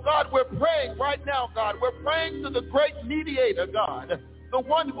 So, God, we're praying right now, God. We're praying to the great mediator, God, the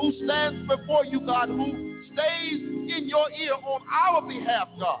one who stands before you, God, who stays in your ear on our behalf,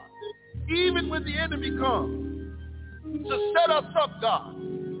 God, even when the enemy comes to set us up, God.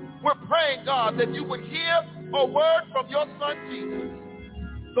 We're praying, God, that you would hear a word from your son,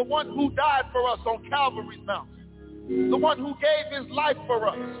 Jesus, the one who died for us on Calvary's mountain, the one who gave his life for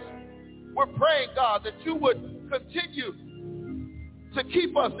us. We're praying, God, that you would continue to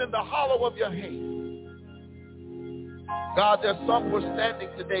keep us in the hollow of your hand. God, there's some who are standing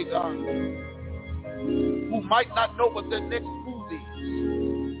today, God, who might not know what their next move is.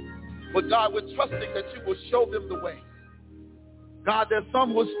 But God, we're trusting that you will show them the way. God, there's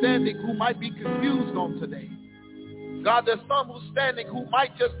some who are standing who might be confused on today. God, there's some who are standing who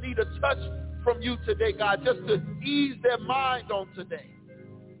might just need a touch from you today, God, just to ease their mind on today.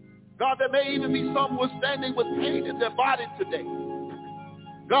 God, there may even be some who are standing with pain in their body today.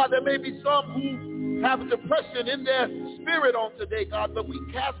 God, there may be some who have depression in their spirit on today, God, but we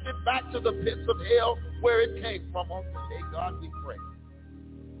cast it back to the pits of hell where it came from on today. God, we pray.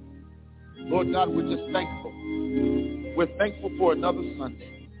 Lord God, we're just thankful. We're thankful for another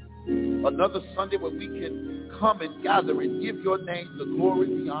Sunday. Another Sunday where we can come and gather and give your name the glory,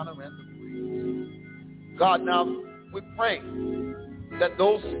 the honor, and the praise. God, now we're praying that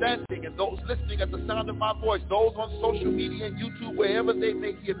those standing and those listening at the sound of my voice, those on social media and YouTube, wherever they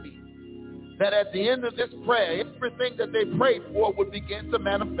may hear me, that at the end of this prayer, everything that they prayed for would begin to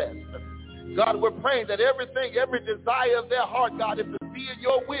manifest. God, we're praying that everything, every desire of their heart, God, if it be in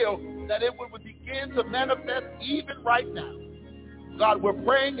your will, that it would begin to manifest even right now. God, we're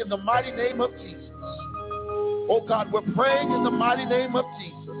praying in the mighty name of Jesus. Oh, God, we're praying in the mighty name of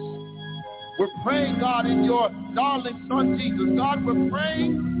Jesus. We're praying, God, in your darling son, Jesus. God, we're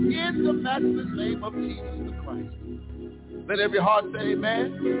praying in the matchless name of Jesus the Christ. Let every heart say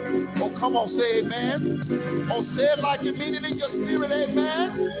amen. Oh, come on, say amen. Oh, say it like you mean it in your spirit,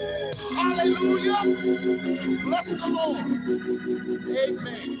 amen. Hallelujah. Bless the Lord.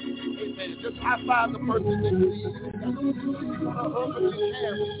 Amen. Amen. Just high five the person that you need. You want to hug if you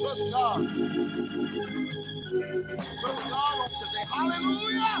can. Trust God. Trust God on today.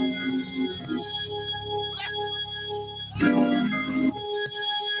 Hallelujah.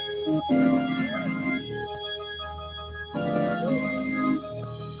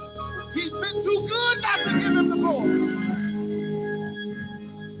 He's been too good not to give him the glory.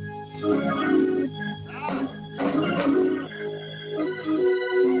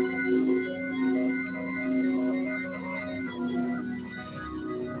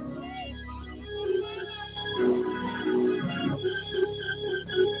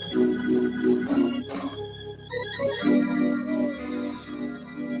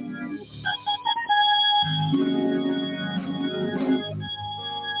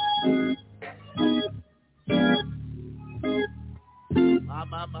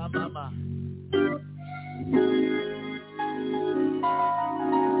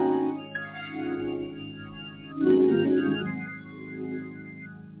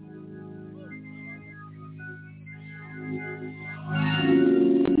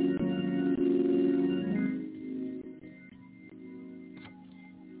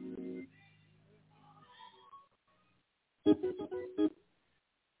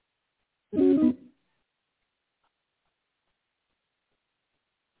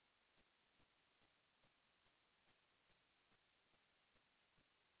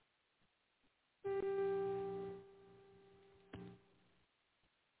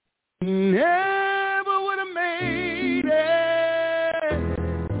 Never would have made it.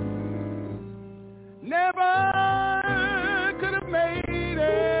 Never could have made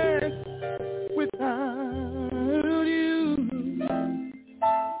it without you.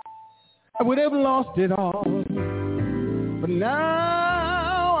 I would have lost it all. But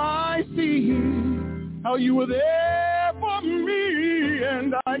now I see how you were there for me,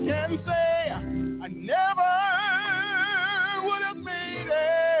 and I can say I never would have made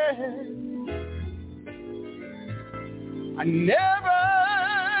it. I never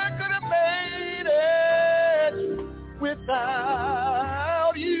could have made it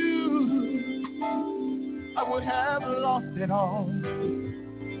without you. I would have lost it all.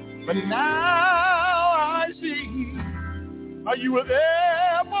 But now I see how you were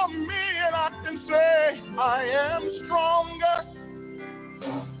there for me, and I can say I am stronger,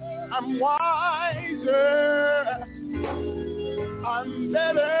 I'm wiser, I'm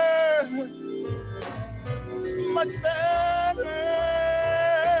better, much better.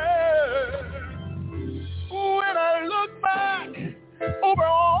 When I look back over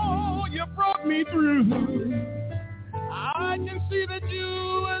all you brought me through, I can see that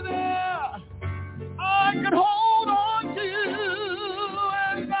you were there. I could hold on to,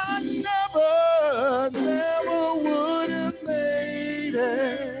 and I never would have made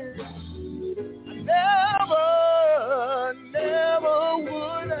it. I never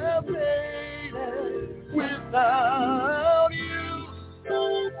would have made it without you.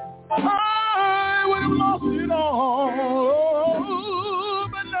 I would have lost it all,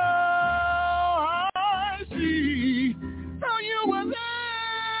 but now I see how you were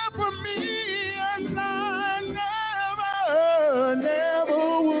there for me, and I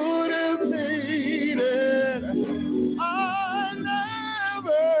never would have made it. I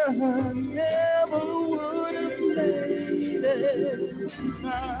never would have made it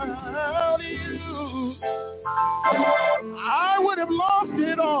without you. I would have lost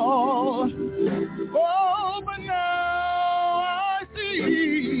it all. Oh, but now I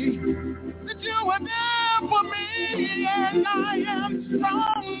see that you were there for me, and I am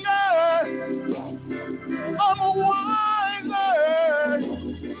stronger, I'm wiser,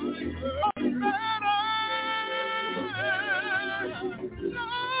 I'm better, so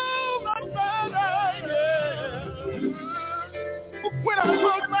much better, yeah. When I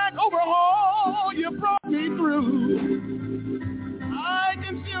look back over all you brought me through, I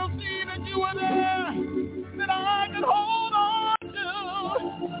can still see that you were there, that I can hold on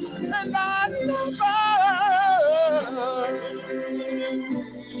to, and I never.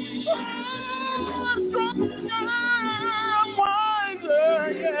 I'm stronger, I'm wiser,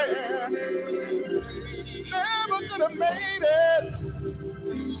 yeah. Never could have made it.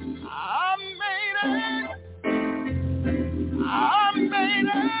 I made it. I made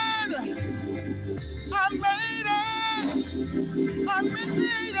it. I made it. I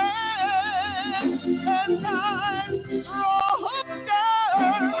made it. And I'm stronger.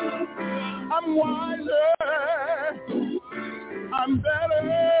 I'm wiser. I'm better.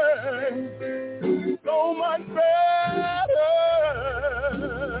 So much better.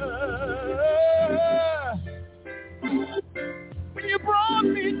 When you brought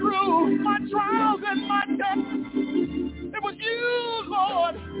me through my trials and my tests, it was you,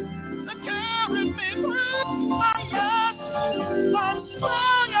 Lord, that carried me through my mess. I'm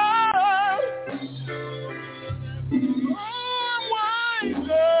stronger. I'm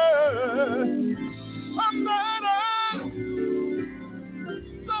wiser. I'm better.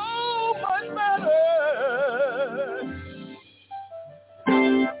 So much better.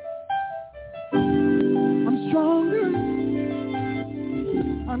 I'm stronger.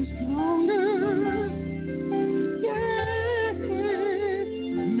 I'm stronger.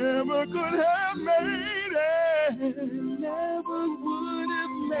 Never could have made it. Never would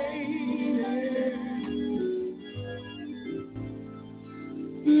have made it.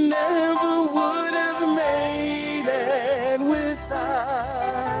 Never would have made it without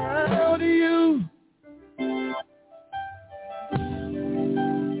you.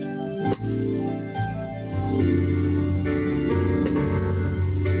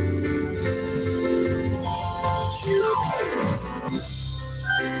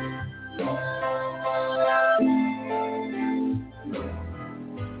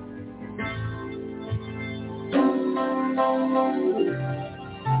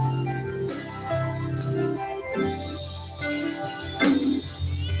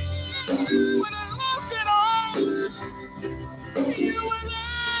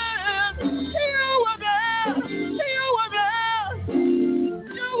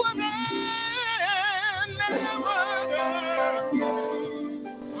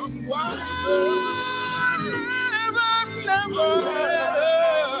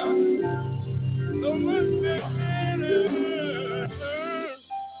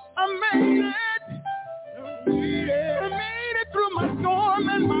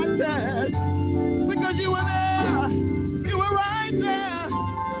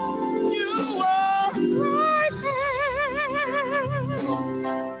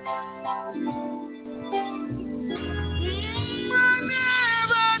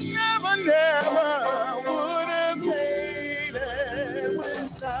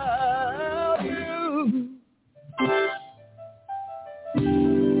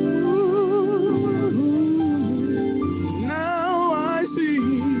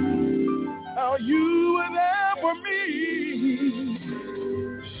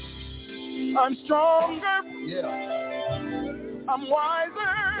 I'm stronger. Yeah. I'm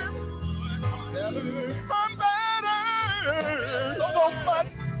wiser. I'm better.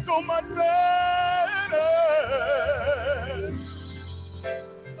 So much better.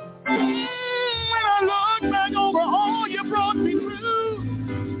 When I look back over all you brought me through,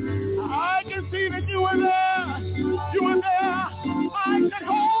 I can see that you were there. You were there. I can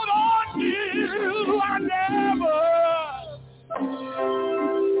hold on to you. I never.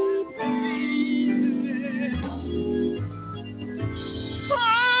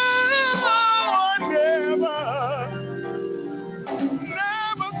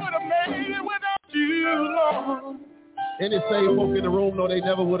 Any saved folk in the room know they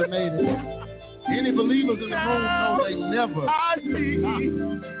never would have made it. Any believers in the room know they never. I see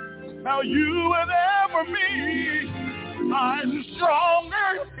how you were there for me. I'm stronger.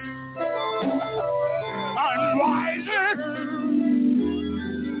 I'm wiser.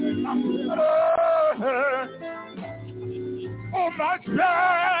 I'm better. Oh, much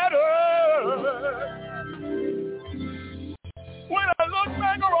better. When I look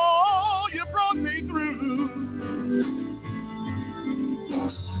back on all you brought me through,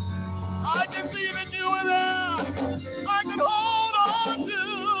 I can see that you were there. I can hold on to,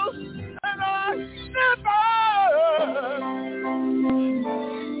 and I never,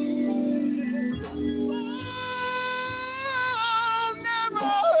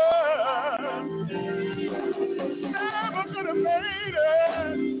 never could have made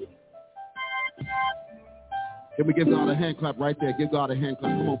it. Can we give God a hand clap right there? Give God a hand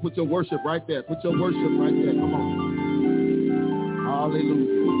clap. Come on, put your worship right there. Put your worship right there. Come on.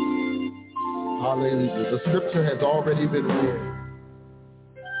 Hallelujah. Hallelujah. The scripture has already been read.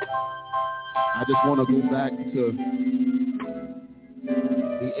 I just want to go back to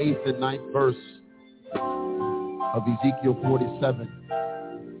the 8th and 9th verse of Ezekiel 47.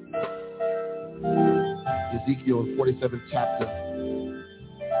 Ezekiel 47 chapter.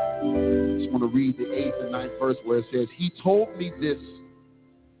 I just want to read the 8th and 9th verse where it says, he told me this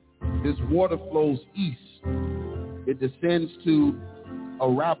water flows east. It descends to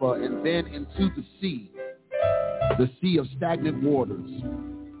Araba and then into the sea of stagnant waters.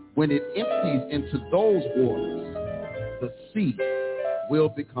 When it empties into those waters, the sea will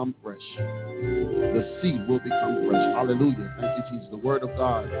become fresh. The sea will become fresh. Hallelujah. Thank you, Jesus. The word of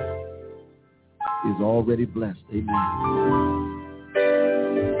God is already blessed. Amen.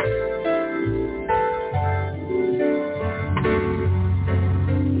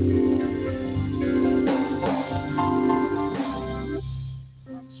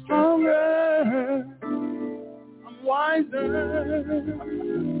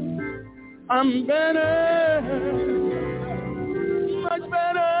 I'm better, much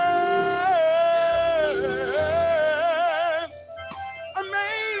better. I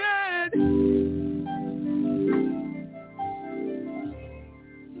made it.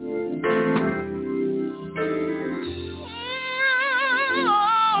 Oh,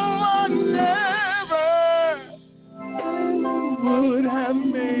 I never would have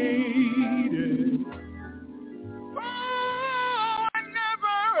made it.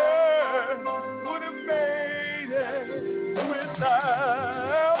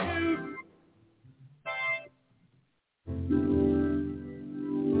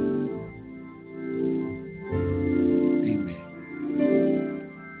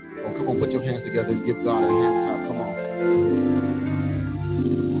 Put your hands together and give God a hand clap. Come on.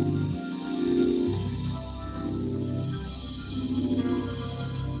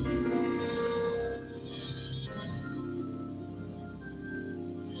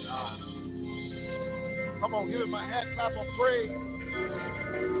 Come on, give him a hand clap of praise.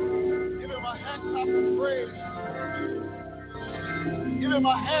 Give him a hand clap of praise. Give him a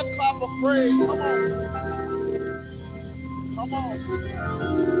hand clap of praise. Come on. Come on.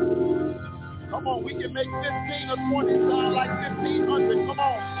 Come on, we can make 15 or 20 sound like 1,500. Come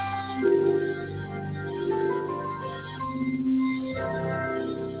on.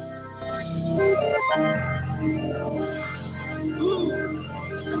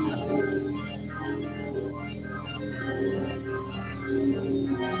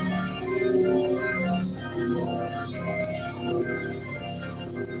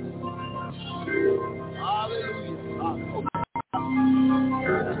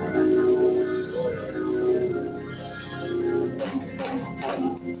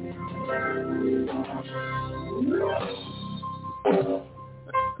 Y'all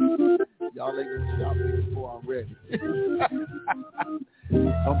ain't gonna stop me before I'm ready.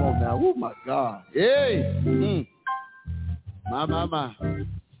 Come on now. Oh my God. Hey. My.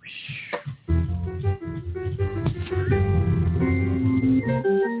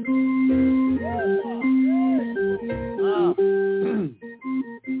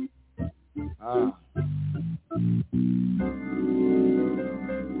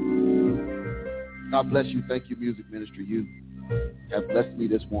 God bless you. Thank you, music ministry. You have blessed me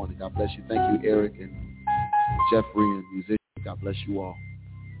this morning. God bless you. Thank you, Eric and Jeffrey and musicians. God bless you all.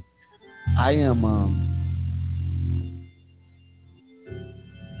 I am,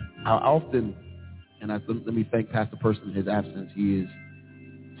 I often, and let me thank Pastor Person in his absence. He is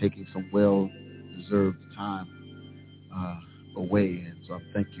taking some well-deserved time away. And so I'm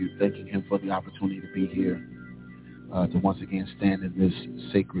thanking him for the opportunity to be here, to once again stand in this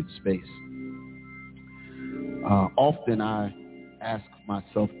sacred space. Often I ask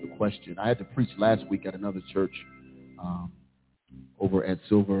myself the question. I had to preach last week at another church over at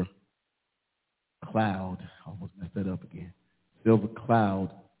Silver Cloud. I almost messed that up again. Silver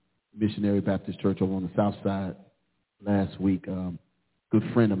Cloud Missionary Baptist Church over on the south side last week. Good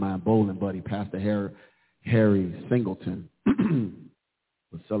friend of mine, bowling buddy, Pastor Harry Singleton,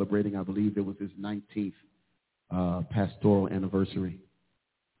 was celebrating, I believe it was his 19th pastoral anniversary.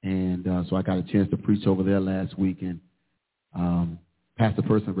 And so I got a chance to preach over there last week, and Pastor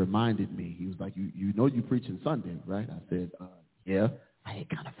Person reminded me. He was like, you know you preaching Sunday, right? I said, yeah. I had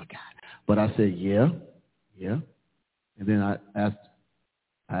kind of forgot. But I said, yeah. And then I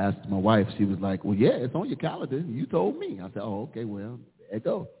asked my wife. She was like, well, yeah, it's on your calendar. You told me. I said, oh, okay, well, there it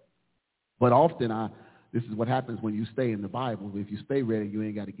goes. But often this is what happens when you stay in the Bible. If you stay ready, you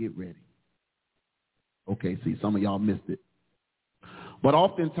ain't got to get ready. Okay, see, some of y'all missed it. But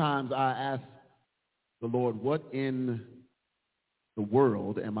oftentimes I ask the Lord, what in the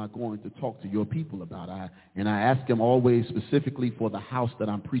world am I going to talk to your people about? And I ask him always specifically for the house that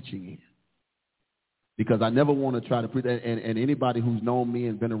I'm preaching in. Because I never want to try to preach, and anybody who's known me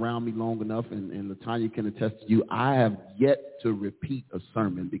and been around me long enough, and LaTanya can attest to you, I have yet to repeat a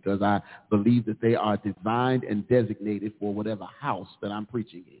sermon because I believe that they are designed and designated for whatever house that I'm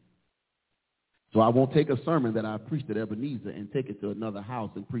preaching in. So I won't take a sermon that I preached at Ebenezer and take it to another house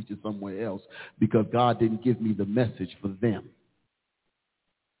and preach it somewhere else because God didn't give me the message for them.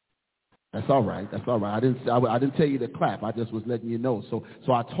 That's all right. I didn't tell you to clap. I just was letting you know. So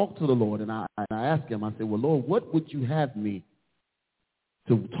I talked to the Lord, and I asked him, I said, well, Lord, what would you have me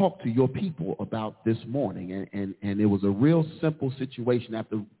to talk to your people about this morning? And it was a real simple situation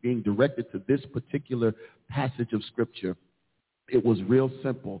after being directed to this particular passage of Scripture. It was real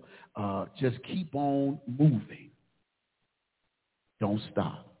simple. Just keep on moving. Don't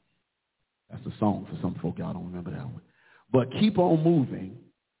stop. That's a song for some folk. Y'all don't remember that one. But keep on moving.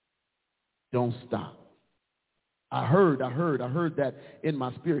 Don't stop. I heard that in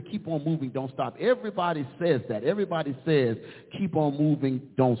my spirit. Keep on moving. Don't stop. Everybody says that. Everybody says, keep on moving.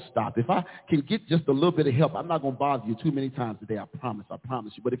 Don't stop. If I can get just a little bit of help, I'm not going to bother you too many times today. I promise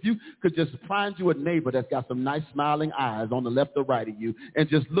you. But if you could just find you a neighbor that's got some nice smiling eyes on the left or right of you and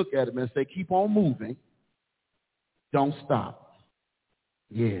just look at him and say, keep on moving. Don't stop.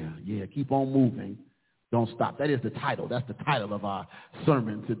 Yeah. Keep on moving. Don't stop. That is the title. That's the title of our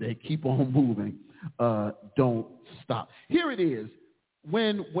sermon today. Keep on moving. Don't stop. Here it is.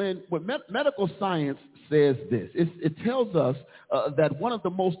 When medical science says this, it tells us that one of the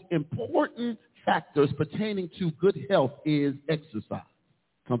most important factors pertaining to good health is exercise.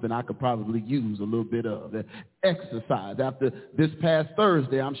 Something I could probably use a little bit of. Exercise. After this past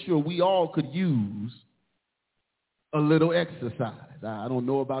Thursday, I'm sure we all could use a little exercise. I don't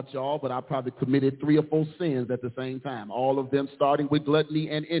know about y'all, but I probably committed 3 or 4 sins at the same time, all of them starting with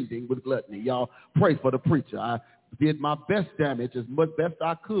gluttony and ending with gluttony. Y'all pray for the preacher. I did my best damage as much best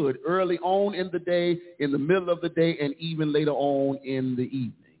I could early on in the day, in the middle of the day, and even later on in the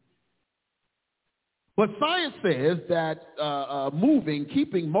evening. But science says that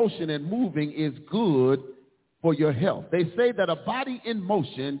keeping motion and moving is good for your health. They say that a body in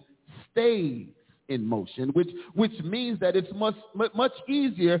motion stays in motion, which means that it's much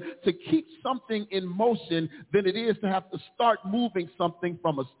easier to keep something in motion than it is to have to start moving something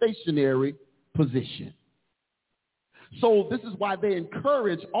from a stationary position. So this is why they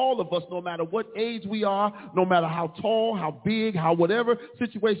encourage all of us, no matter what age we are, no matter how tall, how big, how whatever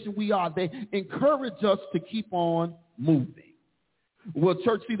situation we are, they encourage us to keep on moving. Well,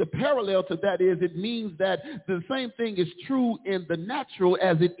 church, see, the parallel to that is it means that the same thing is true in the natural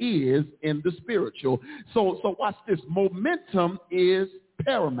as it is in the spiritual. So watch this. Momentum is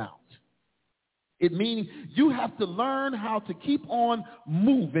paramount. It means you have to learn how to keep on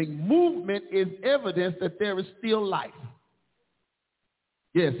moving. Movement is evidence that there is still life.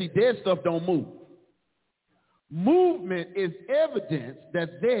 Yeah, see, dead stuff don't move. Movement is evidence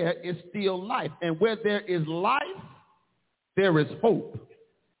that there is still life. And where there is life, there is hope.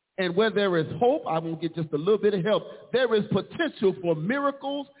 And where there is hope, I will get just a little bit of help, there is potential for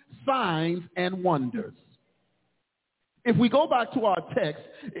miracles, signs, and wonders. If we go back to our text,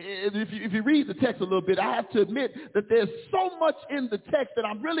 if you read the text a little bit, I have to admit that there's so much in the text that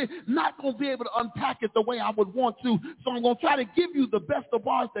I'm really not going to be able to unpack it the way I would want to. So I'm going to try to give you the best of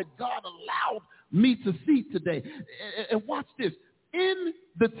ours that God allowed me to see today. And watch this. In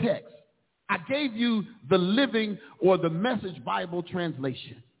the text, I gave you the Living or the Message Bible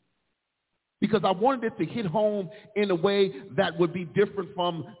translation, because I wanted it to hit home in a way that would be different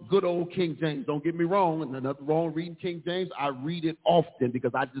from good old King James. Don't get me wrong, and nothing wrong reading King James. I read it often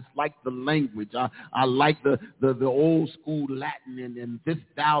because I just like the language. I like the old school Latin and this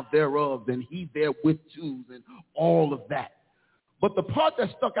thou thereof and he there with twos and all of that. But the part that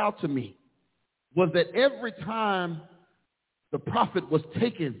stuck out to me was that every time the prophet was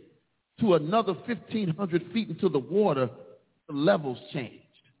taken to another 1,500 feet into the water, the levels changed.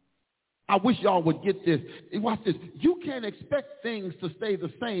 I wish y'all would get this. Watch this. You can't expect things to stay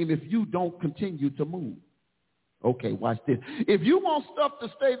the same if you don't continue to move. Okay, watch this. If you want stuff to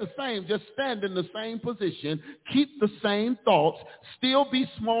stay the same, just stand in the same position, keep the same thoughts, still be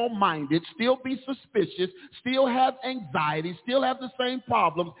small-minded, still be suspicious, still have anxiety, still have the same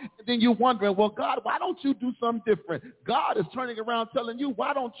problems, and then you're wondering, well, God, why don't you do something different? God is turning around telling you,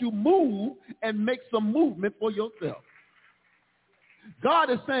 why don't you move and make some movement for yourself? God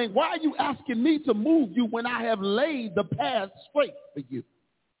is saying, why are you asking me to move you when I have laid the path straight for you?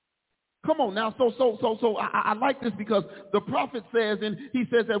 Come on now. So I like this because the prophet says, and he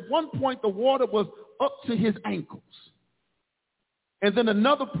says at one point the water was up to his ankles. And then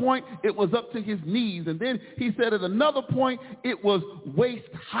another point, it was up to his knees. And then he said at another point, it was waist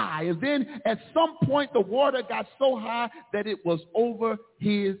high. And then at some point, the water got so high that it was over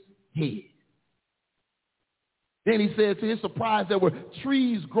his head. Then he said, to his surprise, there were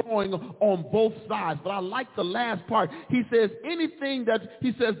trees growing on both sides. But I like the last part. He says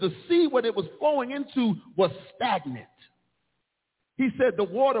the sea, what it was flowing into, was stagnant. He said the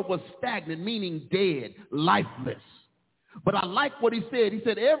water was stagnant, meaning dead, lifeless. But I like what he said. He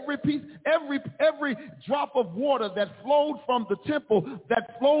said every drop of water that flowed from the temple,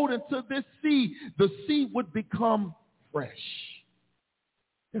 that flowed into this sea, the sea would become fresh.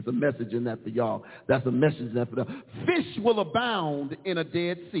 There's a message in that for y'all. That's a message in that for them. Fish will abound in a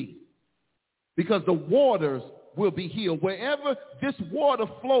dead sea because the waters will be healed. Wherever this water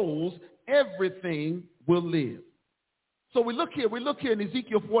flows, everything will live. So we look here in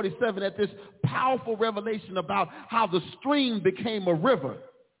Ezekiel 47 at this powerful revelation about how the stream became a river.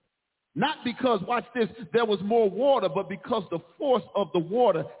 Not because, watch this, there was more water, but because the force of the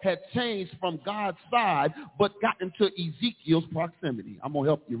water had changed from God's side, but got into Ezekiel's proximity. I'm going to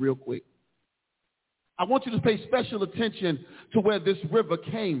help you real quick. I want you to pay special attention to where this river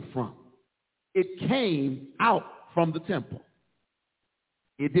came from. It came out from the temple.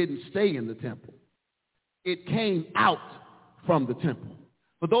 It didn't stay in the temple. It came out from the temple.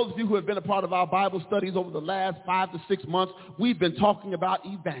 For those of you who have been a part of our Bible studies over the last 5 to 6 months, we've been talking about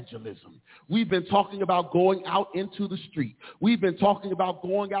evangelism. We've been talking about going out into the street. We've been talking about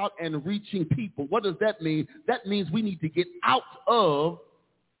going out and reaching people. What does that mean? That means we need to get out of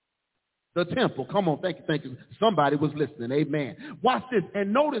the temple. Come on, thank you. Somebody was listening. Amen. Watch this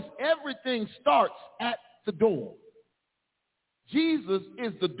and notice everything starts at the door. Jesus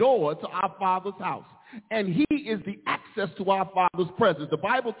is the door to our Father's house. And he is the access to our Father's presence. The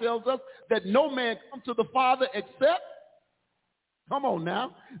Bible tells us that no man comes to the Father except, come on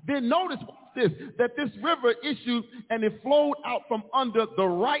now. Then notice this, that this river issued and it flowed out from under the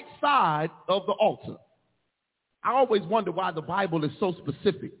right side of the altar. I always wonder why the Bible is so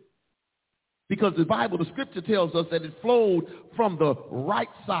specific. Because the scripture tells us that it flowed from the right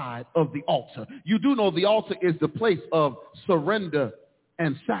side of the altar. You do know the altar is the place of surrender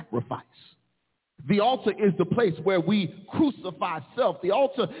and sacrifice. The altar is the place where we crucify self. The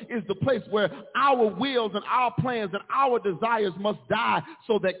altar is the place where our wills and our plans and our desires must die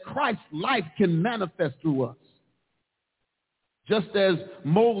so that Christ's life can manifest through us. Just as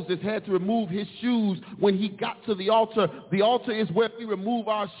Moses had to remove his shoes when he got to the altar is where we remove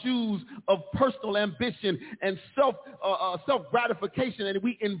our shoes of personal ambition and self-gratification, and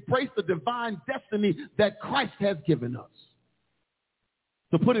we embrace the divine destiny that Christ has given us.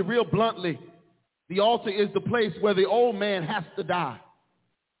 To put it real bluntly, the altar is the place where the old man has to die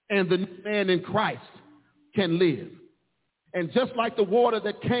and the new man in Christ can live. And just like the water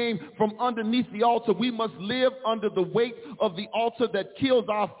that came from underneath the altar, we must live under the weight of the altar that kills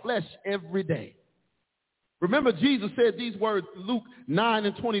our flesh every day. Remember, Jesus said these words, Luke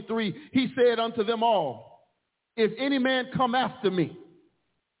 9:23. He said unto them all, if any man come after me,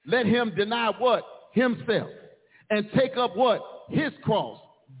 let him deny what? Himself. And take up what? His cross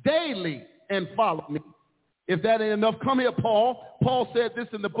daily and follow me. If that ain't enough, come here, Paul. Paul said this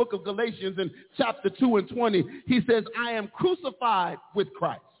in the book of Galatians in chapter 2:20. He says, I am crucified with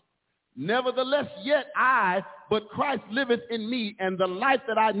Christ. Nevertheless, yet I, but Christ liveth in me, and the life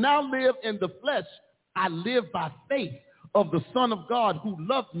that I now live in the flesh, I live by faith of the Son of God who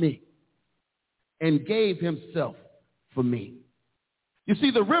loved me and gave himself for me. You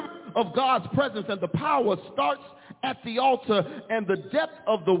see, the river of God's presence and the power starts at the altar, and the depth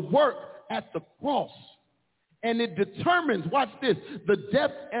of the work at the cross. And it determines, watch this, the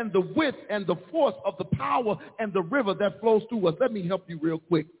depth and the width and the force of the power and the river that flows through us. Let me help you real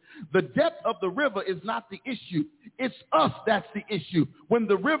quick. The depth of the river is not the issue. It's us that's the issue. When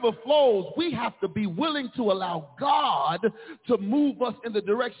the river flows, we have to be willing to allow God to move us in the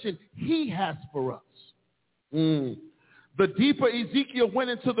direction he has for us. The deeper Ezekiel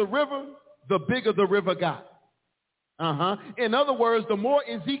went into the river, the bigger the river got. In other words, the more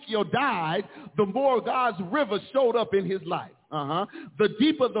Ezekiel died, the more God's river showed up in his life. The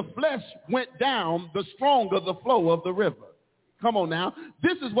deeper the flesh went down, the stronger the flow of the river. Come on now.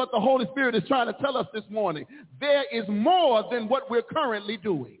 This is what the Holy Spirit is trying to tell us this morning. There is more than what we're currently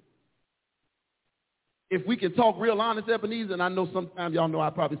doing. If we can talk real honest, Ebenezer, and I know sometimes y'all know I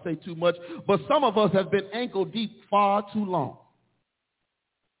probably say too much, but some of us have been ankle deep far too long.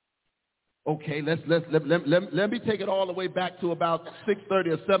 Okay, let me take it all the way back to about 6:30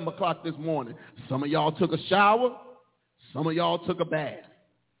 or 7 o'clock this morning. Some of y'all took a shower. Some of y'all took a bath.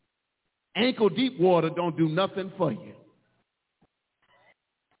 Ankle deep water don't do nothing for you.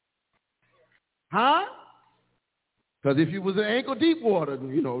 Because if you was in ankle deep water,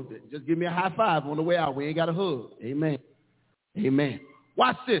 you know, just give me a high five on the way out. We ain't got a hug. Amen. Amen.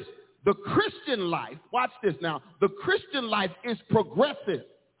 Watch this. The Christian life, watch this now. The Christian life is progressive.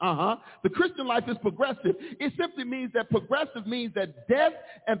 The Christian life is progressive. It simply means that progressive means that death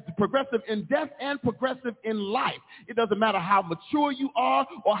and progressive in death and progressive in life. It doesn't matter how mature you are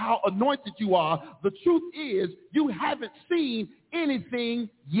or how anointed you are. The truth is you haven't seen anything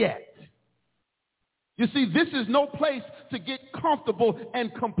yet. You see, this is no place to get comfortable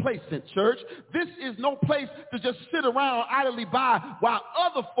and complacent, church. This is no place to just sit around idly by while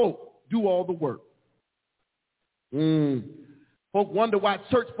other folk do all the work. Folk wonder why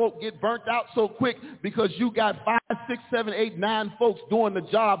church folk get burnt out so quick, because you got 5, 6, 7, 8, 9 folks doing the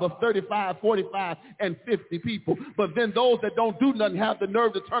job of 35, 45, and 50 people. But then those that don't do nothing have the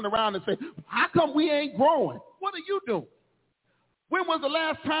nerve to turn around and say, how come we ain't growing? What are you doing? When was the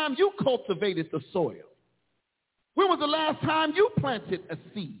last time you cultivated the soil? When was the last time you planted a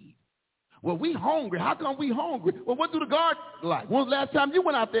seed? Well, we hungry. How come we hungry? Well, what do the garden like? When was the last time you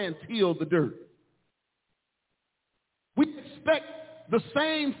went out there and tilled the dirt? We expect the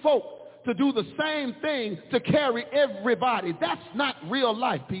same folk to do the same thing to carry everybody. That's not real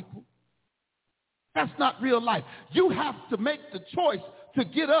life, people. That's not real life. You have to make the choice to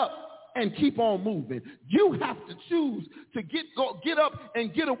get up and keep on moving. You have to choose to get up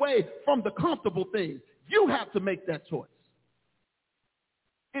and get away from the comfortable things. You have to make that choice.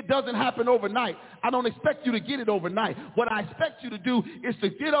 It doesn't happen overnight. I don't expect you to get it overnight. What I expect you to do is to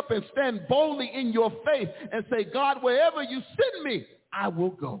get up and stand boldly in your faith and say, God, wherever you send me, I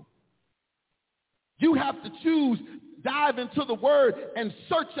will go. You have to choose, dive into the word and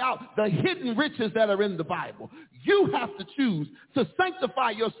search out the hidden riches that are in the Bible. You have to choose to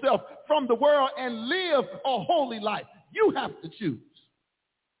sanctify yourself from the world and live a holy life. You have to choose.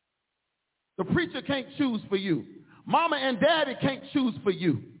 The preacher can't choose for you. Mama and daddy can't choose for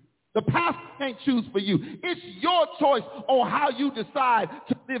you. The pastor can't choose for you. It's your choice on how you decide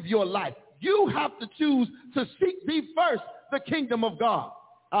to live your life. You have to choose to seek thee first the kingdom of God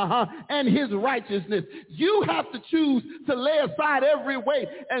and his righteousness. You have to choose to lay aside every weight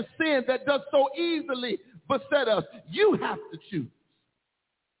and sin that does so easily beset us. You have to choose.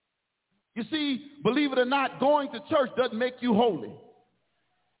 You see, believe it or not, going to church doesn't make you holy.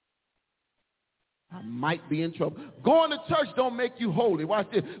 I might be in trouble. Going to church don't make you holy. Watch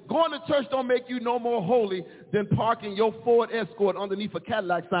this. Going to church don't make you no more holy than parking your Ford Escort underneath a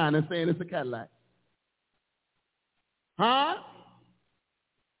Cadillac sign and saying it's a Cadillac.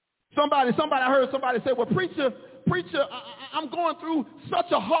 Somebody, I heard somebody say, well, preacher, preacher, I'm going through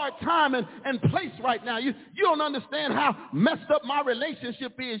such a hard time and place right now. You don't understand how messed up my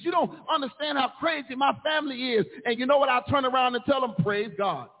relationship is. You don't understand how crazy my family is. And you know what? I'll turn around and tell them, praise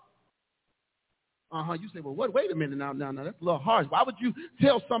God. You say, well, what? Wait a minute now, that's a little harsh. Why would you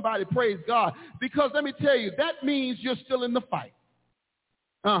tell somebody praise God? Because let me tell you, that means you're still in the fight.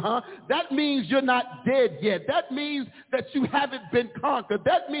 That means you're not dead yet. That means that you haven't been conquered.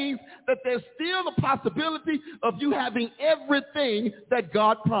 That means that there's still the possibility of you having everything that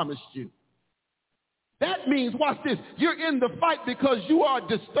God promised you. That means, watch this, you're in the fight because you are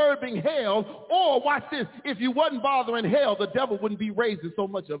disturbing hell, or watch this, if you wasn't bothering hell, the devil wouldn't be raising so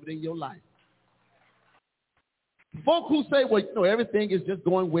much of it in your life. Folk who say, well, you know, everything is just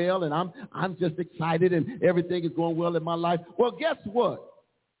going well and I'm just excited and everything is going well in my life. Well, guess what?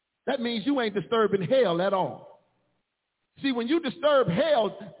 That means you ain't disturbing hell at all. See, when you disturb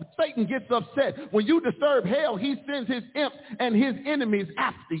hell, Satan gets upset. When you disturb hell, he sends his imps and his enemies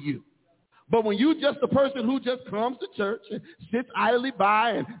after you. But when you just a person who just comes to church and sits idly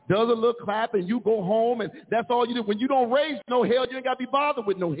by and does a little clap and you go home and that's all you do. When you don't raise no hell, you ain't got to be bothered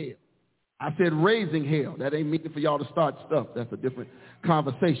with no hell. I said raising hell. That ain't meaning for y'all to start stuff. That's a different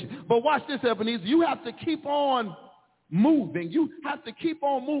conversation. But watch this, Ebenezer. You have to keep on moving. You have to keep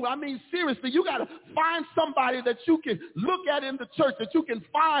on moving. I mean, seriously, you got to find somebody that you can look at in the church, that you can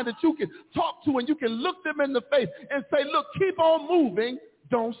find, that you can talk to, and you can look them in the face and say, look, keep on moving.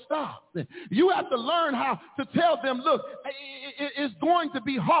 Don't stop. You have to learn how to tell them, look, it's going to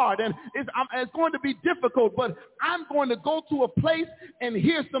be hard and it's going to be difficult, but I'm going to go to a place and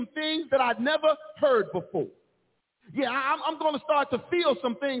hear some things that I've never heard before. Yeah, I'm going to start to feel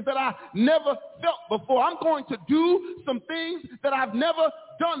some things that I never felt before. I'm going to do some things that I've never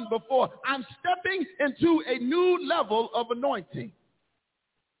done before. I'm stepping into a new level of anointing.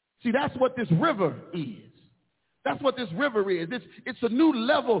 See, that's what this river is. That's what this river is. It's a new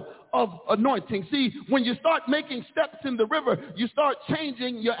level of anointing. See, when you start making steps in the river, you start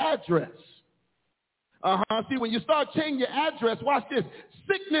changing your address. See, when you start changing your address, watch this.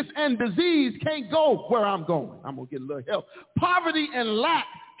 Sickness and disease can't go where I'm going. I'm going to get a little help. Poverty and lack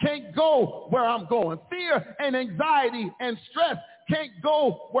can't go where I'm going. Fear and anxiety and stress can't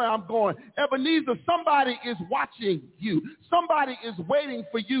go where I'm going. Ebenezer, somebody is watching you. Somebody is waiting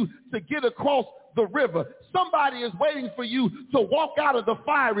for you to get across the river. Somebody is waiting for you to walk out of the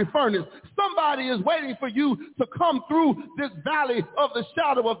fiery furnace. Somebody is waiting for you to come through this valley of the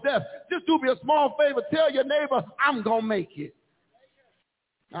shadow of death. Just do me a small favor. Tell your neighbor, I'm going to make it.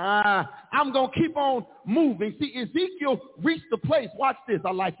 I'm going to keep on moving. See, Ezekiel reached the place, watch this,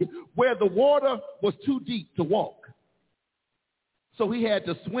 I like it, where the water was too deep to walk. So he had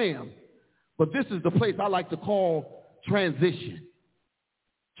to swim. But this is the place I like to call transition.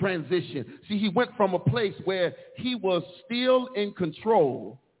 Transition. See, he went from a place where he was still in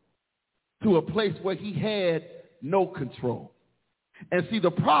control to a place where he had no control. And see,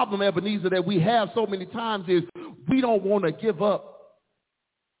 the problem, Ebenezer, that we have so many times is we don't want to give up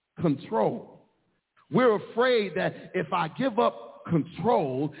control. We're afraid that if I give up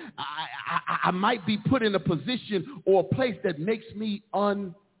control, I might be put in a position or a place that makes me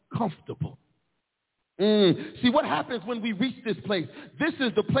uncomfortable. See, what happens when we reach this place? This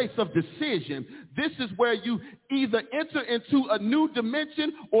is the place of decision. This is where you either enter into a new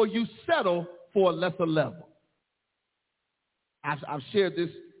dimension or you settle for a lesser level. I've shared this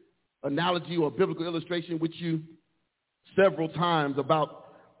analogy or biblical illustration with you several times about,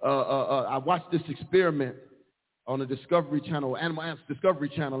 I watched this experiment on the Discovery Channel, Animal Ants Discovery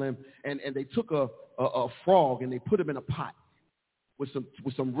Channel, and they took a frog and they put him in a pot with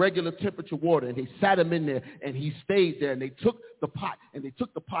some regular temperature water, and they sat him in there, and he stayed there, and they took the pot and they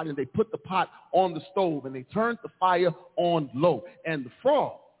put the pot on the stove, and they turned the fire on low, and the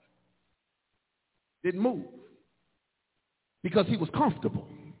frog didn't move because he was comfortable.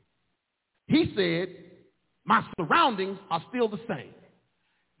 He said, my surroundings are still the same.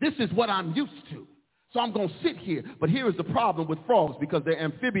 This is what I'm used to. So I'm going to sit here. But here is the problem with frogs, because they're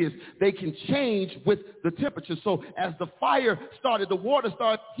amphibious. They can change with the temperature. So as the fire started, the water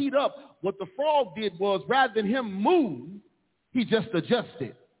started to heat up. What the frog did was, rather than him move, he just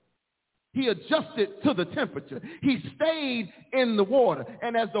adjusted. He adjusted to the temperature. He stayed in the water.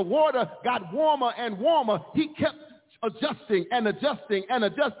 And as the water got warmer and warmer, he kept adjusting and adjusting and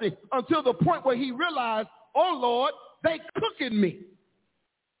adjusting until the point where he realized, oh, Lord, they cooking me.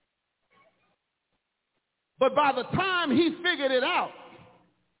 But by the time he figured it out,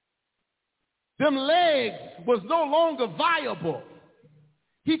 them legs was no longer viable.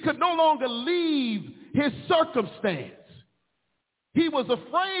 He could no longer leave his circumstance. He was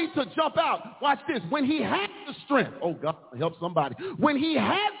afraid to jump out. Watch this. When he had the strength, oh God, help somebody. When he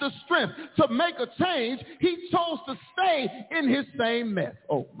had the strength to make a change, he chose to stay in his same mess.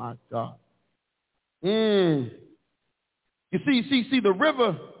 Oh my God. You see, the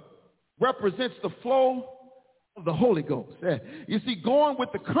river represents the flow of the Holy Ghost. You see, going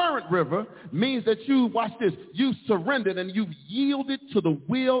with the current river means that you, watch this, you surrendered and you've yielded to the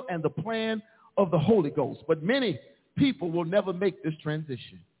will and the plan of the Holy Ghost. But many people will never make this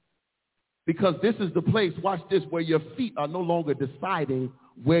transition because this is the place, watch this, where your feet are no longer deciding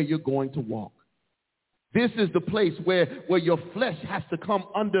where you're going to walk. This is the place where your flesh has to come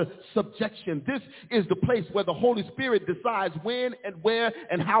under subjection. This is the place where the Holy Spirit decides when and where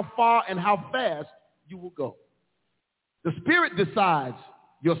and how far and how fast you will go. The Spirit decides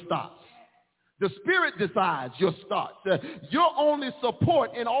your stops. The Spirit decides your starts. Your only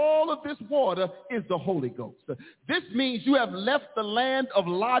support in all of this water is the Holy Ghost. This means you have left the land of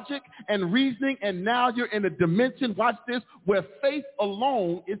logic and reasoning, and now you're in a dimension, watch this, where faith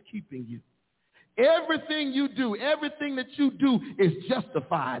alone is keeping you. Everything you do, everything that you do is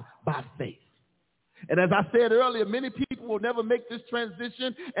justified by faith. And as I said earlier, many people will never make this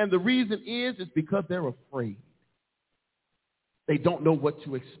transition, and the reason is because they're afraid. They don't know what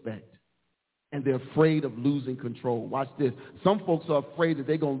to expect, and they're afraid of losing control. Watch this. Some folks are afraid that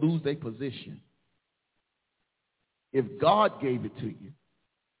they're going to lose their position. If God gave it to you,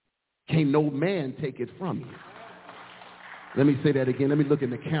 can't no man take it from you. Let me say that again. Let me look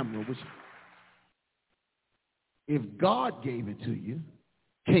in the camera. If God gave it to you,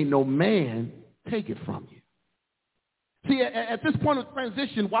 can't no man take it from you. See, at this point of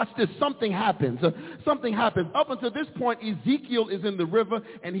transition, watch this, something happens. Something happens. Up until this point, Ezekiel is in the river,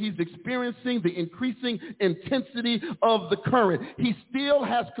 and he's experiencing the increasing intensity of the current. He still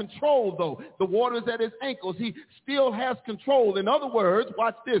has control, though. The water's at his ankles. He still has control. In other words,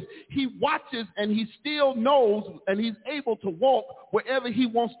 watch this, he watches, and he still knows, and he's able to walk wherever he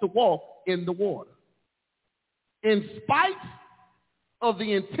wants to walk in the water. In spite of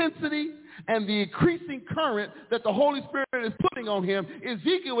the intensity and the increasing current that the Holy Spirit is putting on him,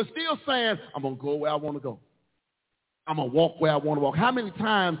 Ezekiel is still saying, I'm going to go where I want to go. I'm going to walk where I want to walk. How many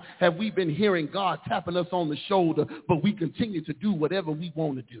times have we been hearing God tapping us on the shoulder, but we continue to do whatever we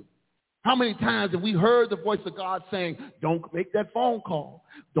want to do? How many times have we heard the voice of God saying, don't make that phone call.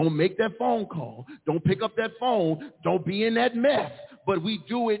 Don't make that phone call. Don't pick up that phone. Don't be in that mess. But we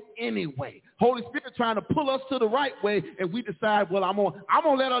do it anyway. Holy Spirit trying to pull us to the right way, and we decide, well, I'm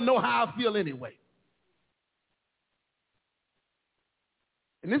gonna let her know how I feel anyway.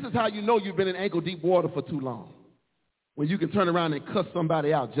 And this is how you know you've been in ankle-deep water for too long. When you can turn around and cuss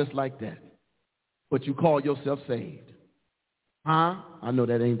somebody out just like that, but you call yourself saved. Huh? I know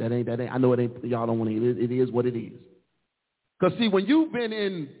that ain't. I know it ain't. Y'all don't want to hear it. It is what it is. Because, see, when you've been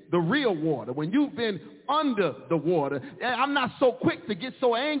in the real water, when you've been under the water, I'm not so quick to get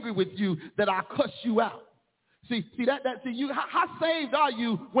so angry with you that I cuss you out. See, how saved are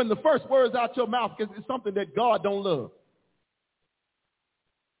you when the first words out your mouth is something that God don't love?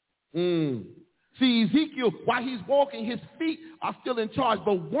 See, Ezekiel, while he's walking, his feet are still in charge.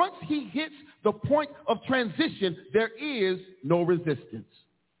 But once he hits the point of transition, there is no resistance.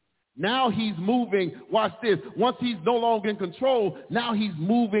 Now he's moving, watch this, once he's no longer in control, now he's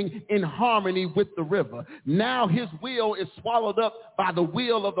moving in harmony with the river. Now his will is swallowed up by the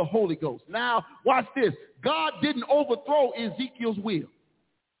will of the Holy Ghost. Now, watch this, God didn't overthrow Ezekiel's will.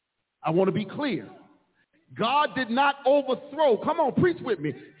 I want to be clear. God did not overthrow, come on, preach with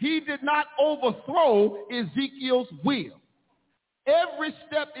me. He did not overthrow Ezekiel's will. Every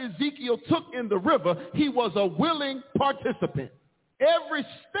step Ezekiel took in the river, he was a willing participant. Every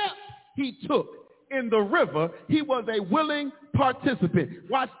step he took in the river, he was a willing participant.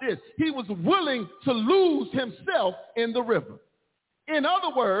 Watch this. He was willing to lose himself in the river. In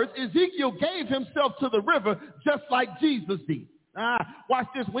other words, Ezekiel gave himself to the river just like Jesus did. Watch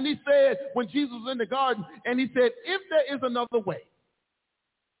this. When Jesus was in the garden, and he said, if there is another way,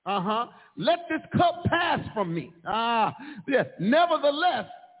 let this cup pass from me. Nevertheless,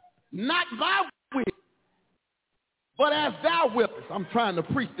 not thy will, but as thou wilt. I'm trying to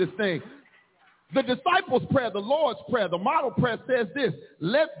preach this thing. The disciples' prayer, the Lord's prayer, the model prayer says this: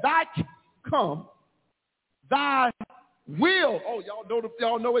 let thy come, thy will. Oh,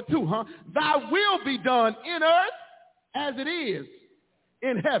 y'all know it too, huh? Thy will be done in earth as it is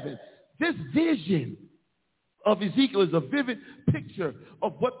in heaven. This vision of Ezekiel is a vivid picture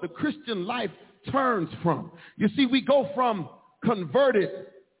of what the Christian life turns from. You see, we go from converted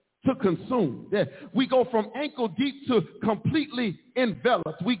to consumed. We go from ankle deep to completely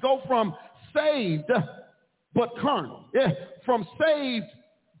enveloped. We go from saved but carnal. Yeah. From saved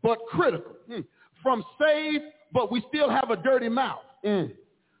but critical. From saved but we still have a dirty mouth.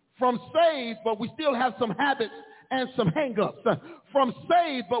 From saved but we still have some habits and some hang-ups. From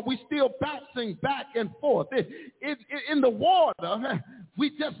saved but we still bouncing back and forth. In the water, we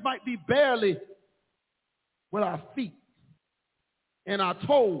just might be barely with our feet and our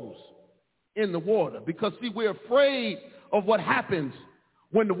toes in the water, because see, we're afraid of what happens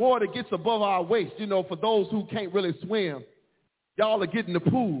when the water gets above our waist. You know, for those who can't really swim, y'all are getting the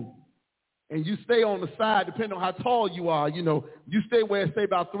pool and you stay on the side, depending on how tall you are. You know, you stay where it's say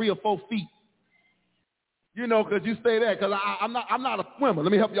about 3 or 4 feet. You know, because you stay there. Because I'm not a swimmer.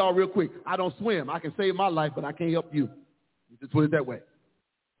 Let me help y'all real quick. I don't swim. I can save my life, but I can't help you. Just put it that way.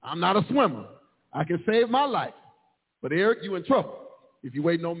 I'm not a swimmer. I can save my life, but Eric, you in trouble if you're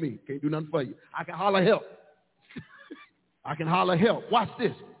waiting on me. Can't do nothing for you. I can holler help. I can holler help. Watch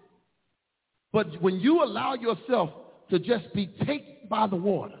this. But when you allow yourself to just be taken by the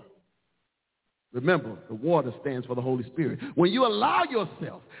water, remember, the water stands for the Holy Spirit. When you allow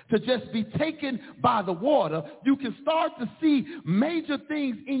yourself to just be taken by the water, you can start to see major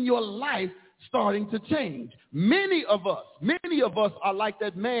things in your life starting to change. Many of us are like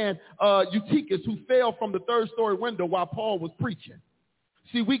that man, Eutychus, who fell from the 3rd-story window while Paul was preaching.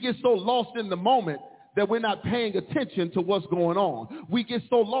 See, we get so lost in the moment that we're not paying attention to what's going on. We get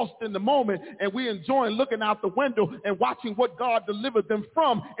so lost in the moment and we're enjoying looking out the window and watching what God delivered them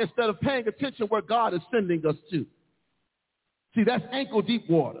from instead of paying attention where God is sending us to. See, that's ankle-deep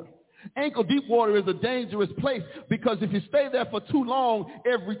water. Ankle-deep water is a dangerous place, because if you stay there for too long,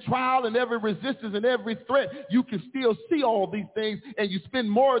 every trial and every resistance and every threat, you can still see all these things, and you pay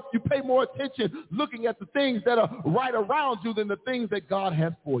more attention looking at the things that are right around you than the things that God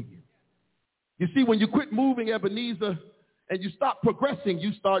has for you. You see, when you quit moving, Ebenezer, and you stop progressing,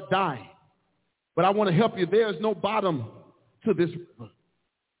 you start dying. But I want to help you. There is no bottom to this river.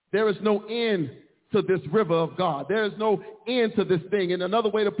 There is no end to this river of God. There is no end to this thing. And another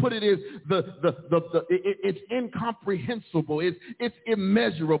way to put it is it's incomprehensible. It's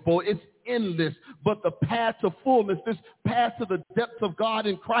immeasurable. It's endless. But the path to fullness, this path to the depths of God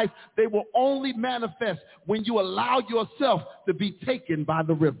in Christ, they will only manifest when you allow yourself to be taken by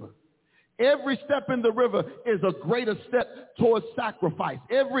the river. Every step in the river is a greater step towards sacrifice.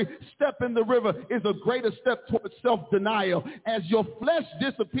 Every step in the river is a greater step towards self-denial. As your flesh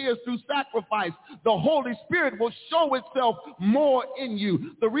disappears through sacrifice, the Holy Spirit will show itself more in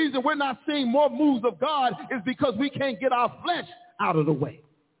you. The reason we're not seeing more moves of God is because we can't get our flesh out of the way.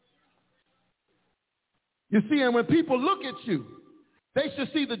 You see, and when people look at you, they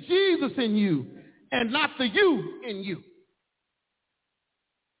should see the Jesus in you and not the you in you.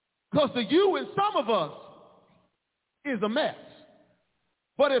 Because the you in some of us is a mess.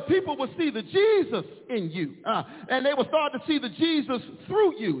 But if people would see the Jesus in you, and they will start to see the Jesus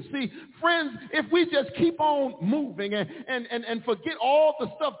through you. See, friends, if we just keep on moving and forget all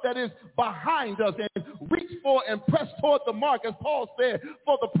the stuff that is behind us and reach for and press toward the mark, as Paul said,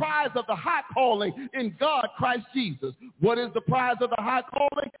 for the prize of the high calling in God, Christ Jesus. What is the prize of the high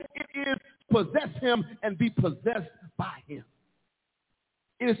calling? It is possess him and be possessed by him.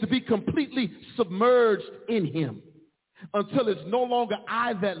 It is to be completely submerged in him until it's no longer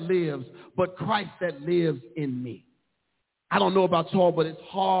I that lives, but Christ that lives in me. I don't know about y'all, but it's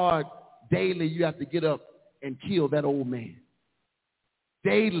hard. Daily, you have to get up and kill that old man.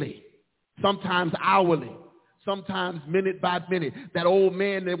 Daily, sometimes hourly, sometimes minute by minute. That old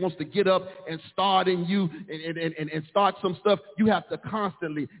man that wants to get up and start in you and start some stuff, you have to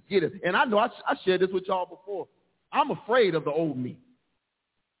constantly get it. And I know I shared this with y'all before. I'm afraid of the old me.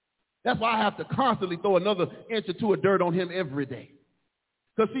 That's why I have to constantly throw another inch or two of dirt on him every day.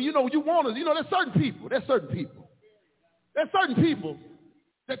 Because, see, there's certain people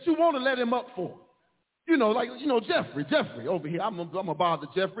that you want to let him up for. Jeffrey over here. I'm going to bother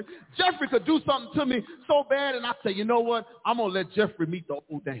Jeffrey. Jeffrey could do something to me so bad, and I say, you know what? I'm going to let Jeffrey meet the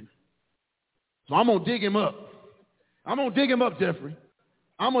old Dana. So I'm going to dig him up. I'm going to dig him up, Jeffrey.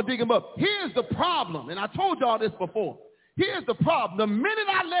 I'm going to dig him up. Here's the problem, and I told y'all this before. Here's the problem. The minute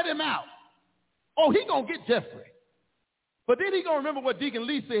I let him out, he going to get Jeffrey. But then he going to remember what Deacon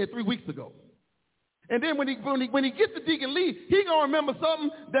Lee said 3 weeks ago. And then when he gets to Deacon Lee, he going to remember something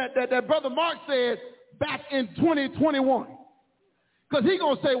that Brother Mark said back in 2021. Because he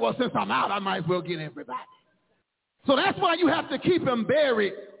going to say, well, since I'm out, I might as well get everybody. So that's why you have to keep him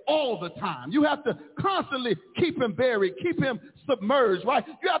buried all the time. You have to constantly keep him buried, keep him submerged, right?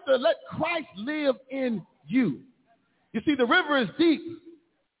 You have to let Christ live in you. You see, the river is deep.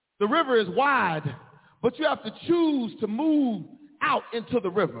 The river is wide, but you have to choose to move out into the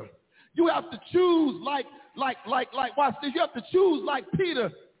river. You have to choose like, watch this. You have to choose like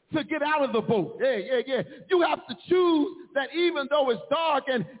Peter to get out of the boat. Yeah. You have to choose that even though it's dark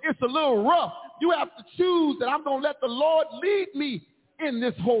and it's a little rough, you have to choose that I'm going to let the Lord lead me in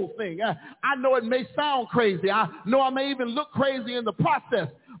this whole thing. I know it may sound crazy. I know I may even look crazy in the process,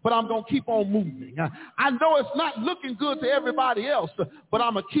 but I'm going to keep on moving. I know it's not looking good to everybody else, but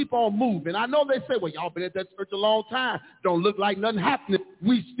I'm going to keep on moving. I know they say, well, y'all been at that church a long time. Don't look like nothing happening.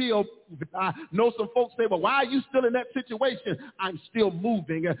 We still moving. I know some folks say, well, why are you still in that situation? I'm still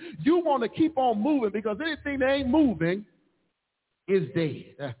moving. You want to keep on moving because anything that ain't moving is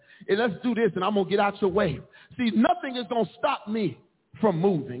dead. And let's do this, and I'm going to get out your way. See, nothing is going to stop me from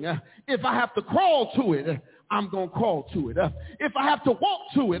moving. If I have to crawl to it, I'm going to crawl to it. If I have to walk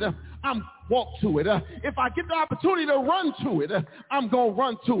to it, I'm walk to it. If I get the opportunity to run to it, I'm going to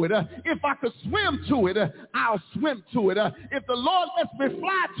run to it. If I could swim to it, I'll swim to it. If the Lord lets me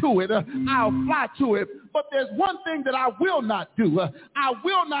fly to it, I'll fly to it. But there's one thing that I will not do. I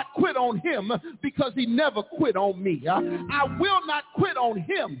will not quit on him because he never quit on me. I will not quit on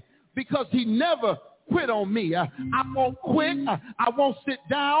him because he never quit on me. I won't quit. I won't sit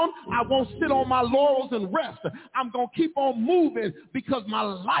down. I won't sit on my laurels and rest. I'm going to keep on moving because my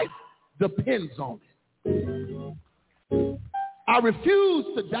life depends on it. I refuse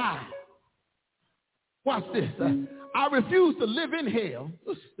to die. Watch this. I refuse to live in hell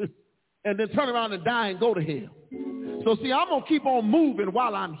and then turn around and die and go to hell. So see, I'm going to keep on moving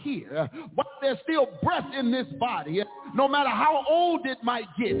while I'm here. While there's still breath in this body, no matter how old it might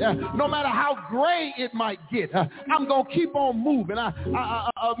get, no matter how gray it might get, I'm going to keep on moving.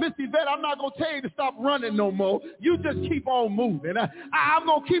 Miss Yvette, I'm not going to tell you to stop running no more. You just keep on moving. I'm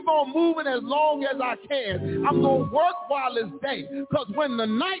going to keep on moving as long as I can. I'm going to work while it's day, because when the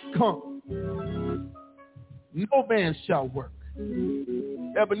night comes, no man shall work.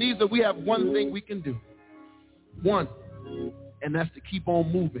 Ebenezer, we have one thing we can do. One, and that's to keep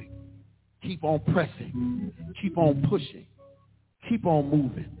on moving, keep on pressing, keep on pushing, keep on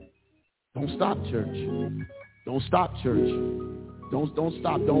moving. Don't stop, church. Don't stop, church. Don't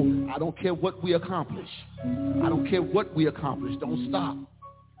stop. I don't care what we accomplish. I don't care what we accomplish. Don't stop.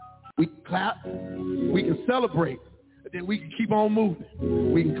 We can clap, we can celebrate, and then we can keep on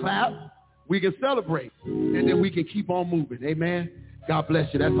moving. We can clap, we can celebrate, and then we can keep on moving. Amen. God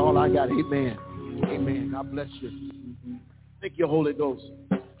bless you. That's all I got. Amen. Amen. God bless you. Thank you, Holy Ghost.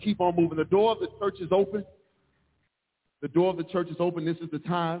 Keep on moving. The door of the church is open. The door of the church is open. This is the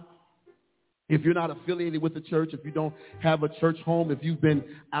time. If you're not affiliated with the church, if you don't have a church home, if you've been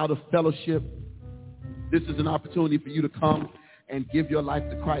out of fellowship, this is an opportunity for you to come and give your life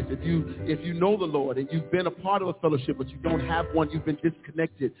to Christ. If you know the Lord and you've been a part of a fellowship, but you don't have one, you've been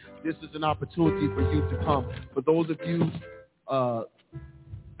disconnected, this is an opportunity for you to come. For those of you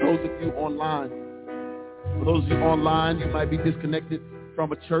online, you might be disconnected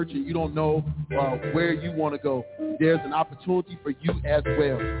from a church and you don't know where you want to go. There's an opportunity for you as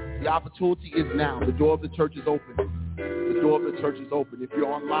well. The opportunity is now. The door of the church is open. The door of the church is open. If you're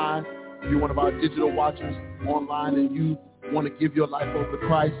online, if you're one of our digital watchers online and you want to give your life over to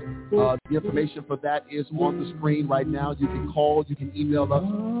Christ, the information for that is on the screen right now. You can call, you can email us,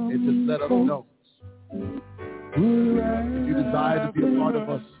 and just let us know. If you desire to be a part of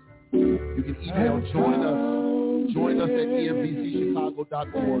us, you can email join us at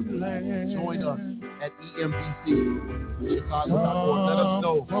embcchicago.org. Join us at embcchicago.org. Let us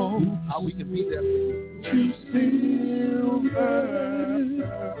know how we can be there. To silver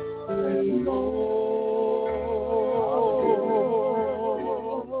and gold.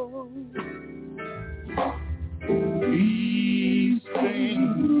 These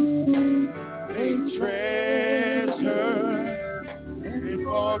things they treasure and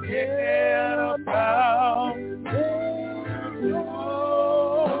forget about.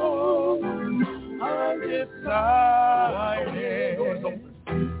 Undecided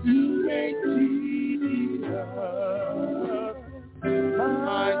to make Jesus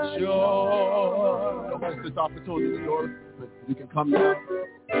my joy. Don't miss this opportunity, Lord. You can come now.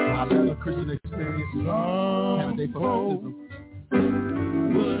 I'll have a Christian experience. Candidate for baptism.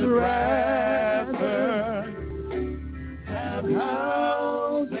 Would rather have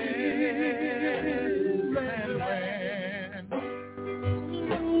houses and land.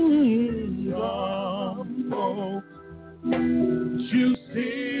 To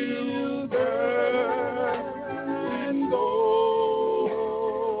silver and gold.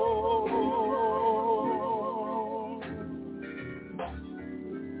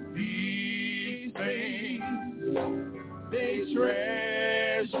 These things they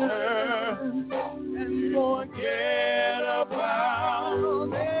treasure and forget about.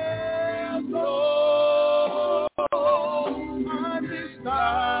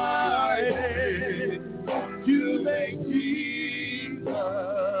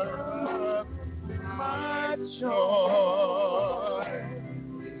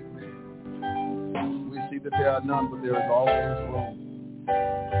 believe that there are none, but there is all in this room.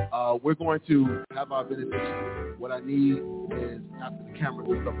 We're going to have our benediction. What I need is, after the cameras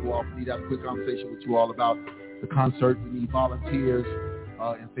and stuff go off, we need to have a quick conversation with you all about the concert. We need volunteers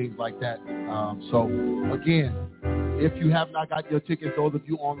and things like that. So, again, if you have not got your tickets, those of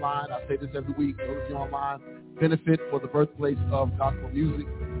you online, I say this every week, those of you online, benefit for the birthplace of gospel music.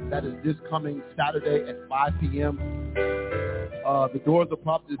 That is this coming Saturday at 5 p.m. The doors are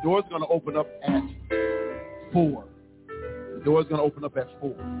going to open up at 4. The doors going to open up at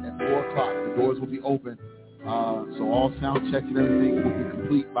 4. At 4 o'clock, the doors will be open. So all sound checks and everything will be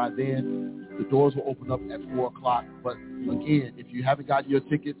complete by then. The doors will open up at 4 o'clock. But again, if you haven't gotten your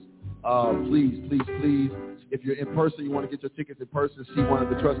tickets, please, if you're in person, you want to get your tickets in person, see one of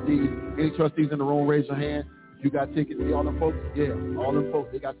the trustees. Any trustees in the room, raise your hand. You got tickets? See all them folks? Yeah, all them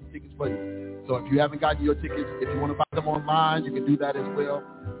folks, they got some tickets for you. So if you haven't gotten your tickets, if you want to buy them online, you can do that as well,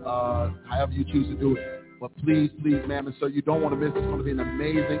 however you choose to do it. But please, ma'am and sir, you don't want to miss. It's going to be an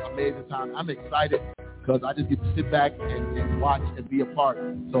amazing, amazing time. I'm excited because I just get to sit back and watch and be a part.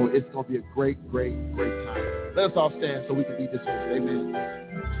 So it's going to be a great, great, great time. Let us all stand so we can be dismissed. Amen.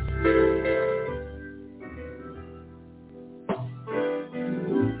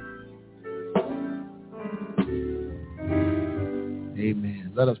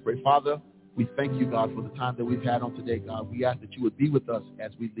 Amen. Let us pray. Father, we thank you, God, for the time that we've had on today, God. We ask that you would be with us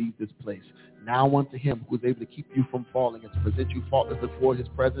as we leave this place. Now unto him who is able to keep you from falling and to present you faultless before his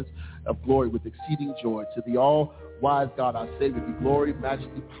presence of glory with exceeding joy. To the all-wise God, our Savior, be glory,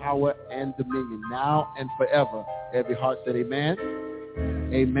 majesty, power, and dominion, now and forever. Every heart said amen.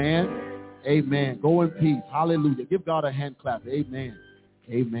 Amen. Amen. Go in peace. Hallelujah. Give God a hand clap. Amen.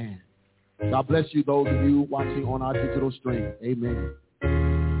 Amen. God bless you, those of you watching on our digital stream. Amen.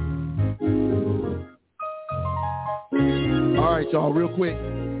 All right, y'all, real quick.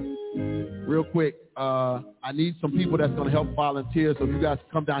 I need some people that's going to help volunteer. So if you guys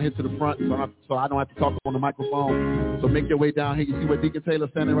come down here to the front so I don't have to talk on the microphone. So make your way down here. You see where Deacon Taylor's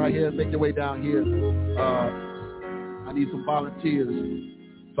standing right here? Make your way down here. I need some volunteers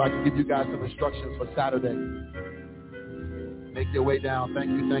so I can give you guys some instructions for Saturday. Make your way down. Thank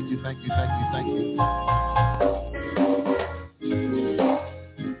you.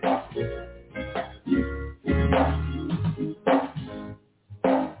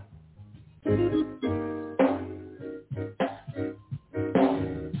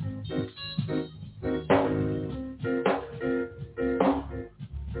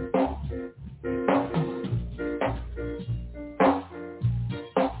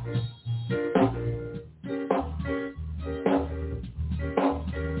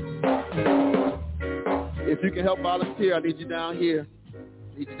 If you can help volunteer, I need you down here.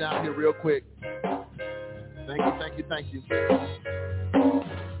 Real quick. Thank you.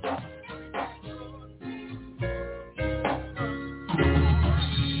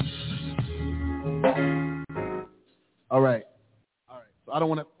 All right. So I don't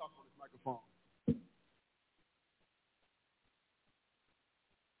want to talk on this microphone.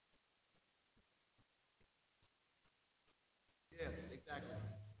 Yeah, exactly.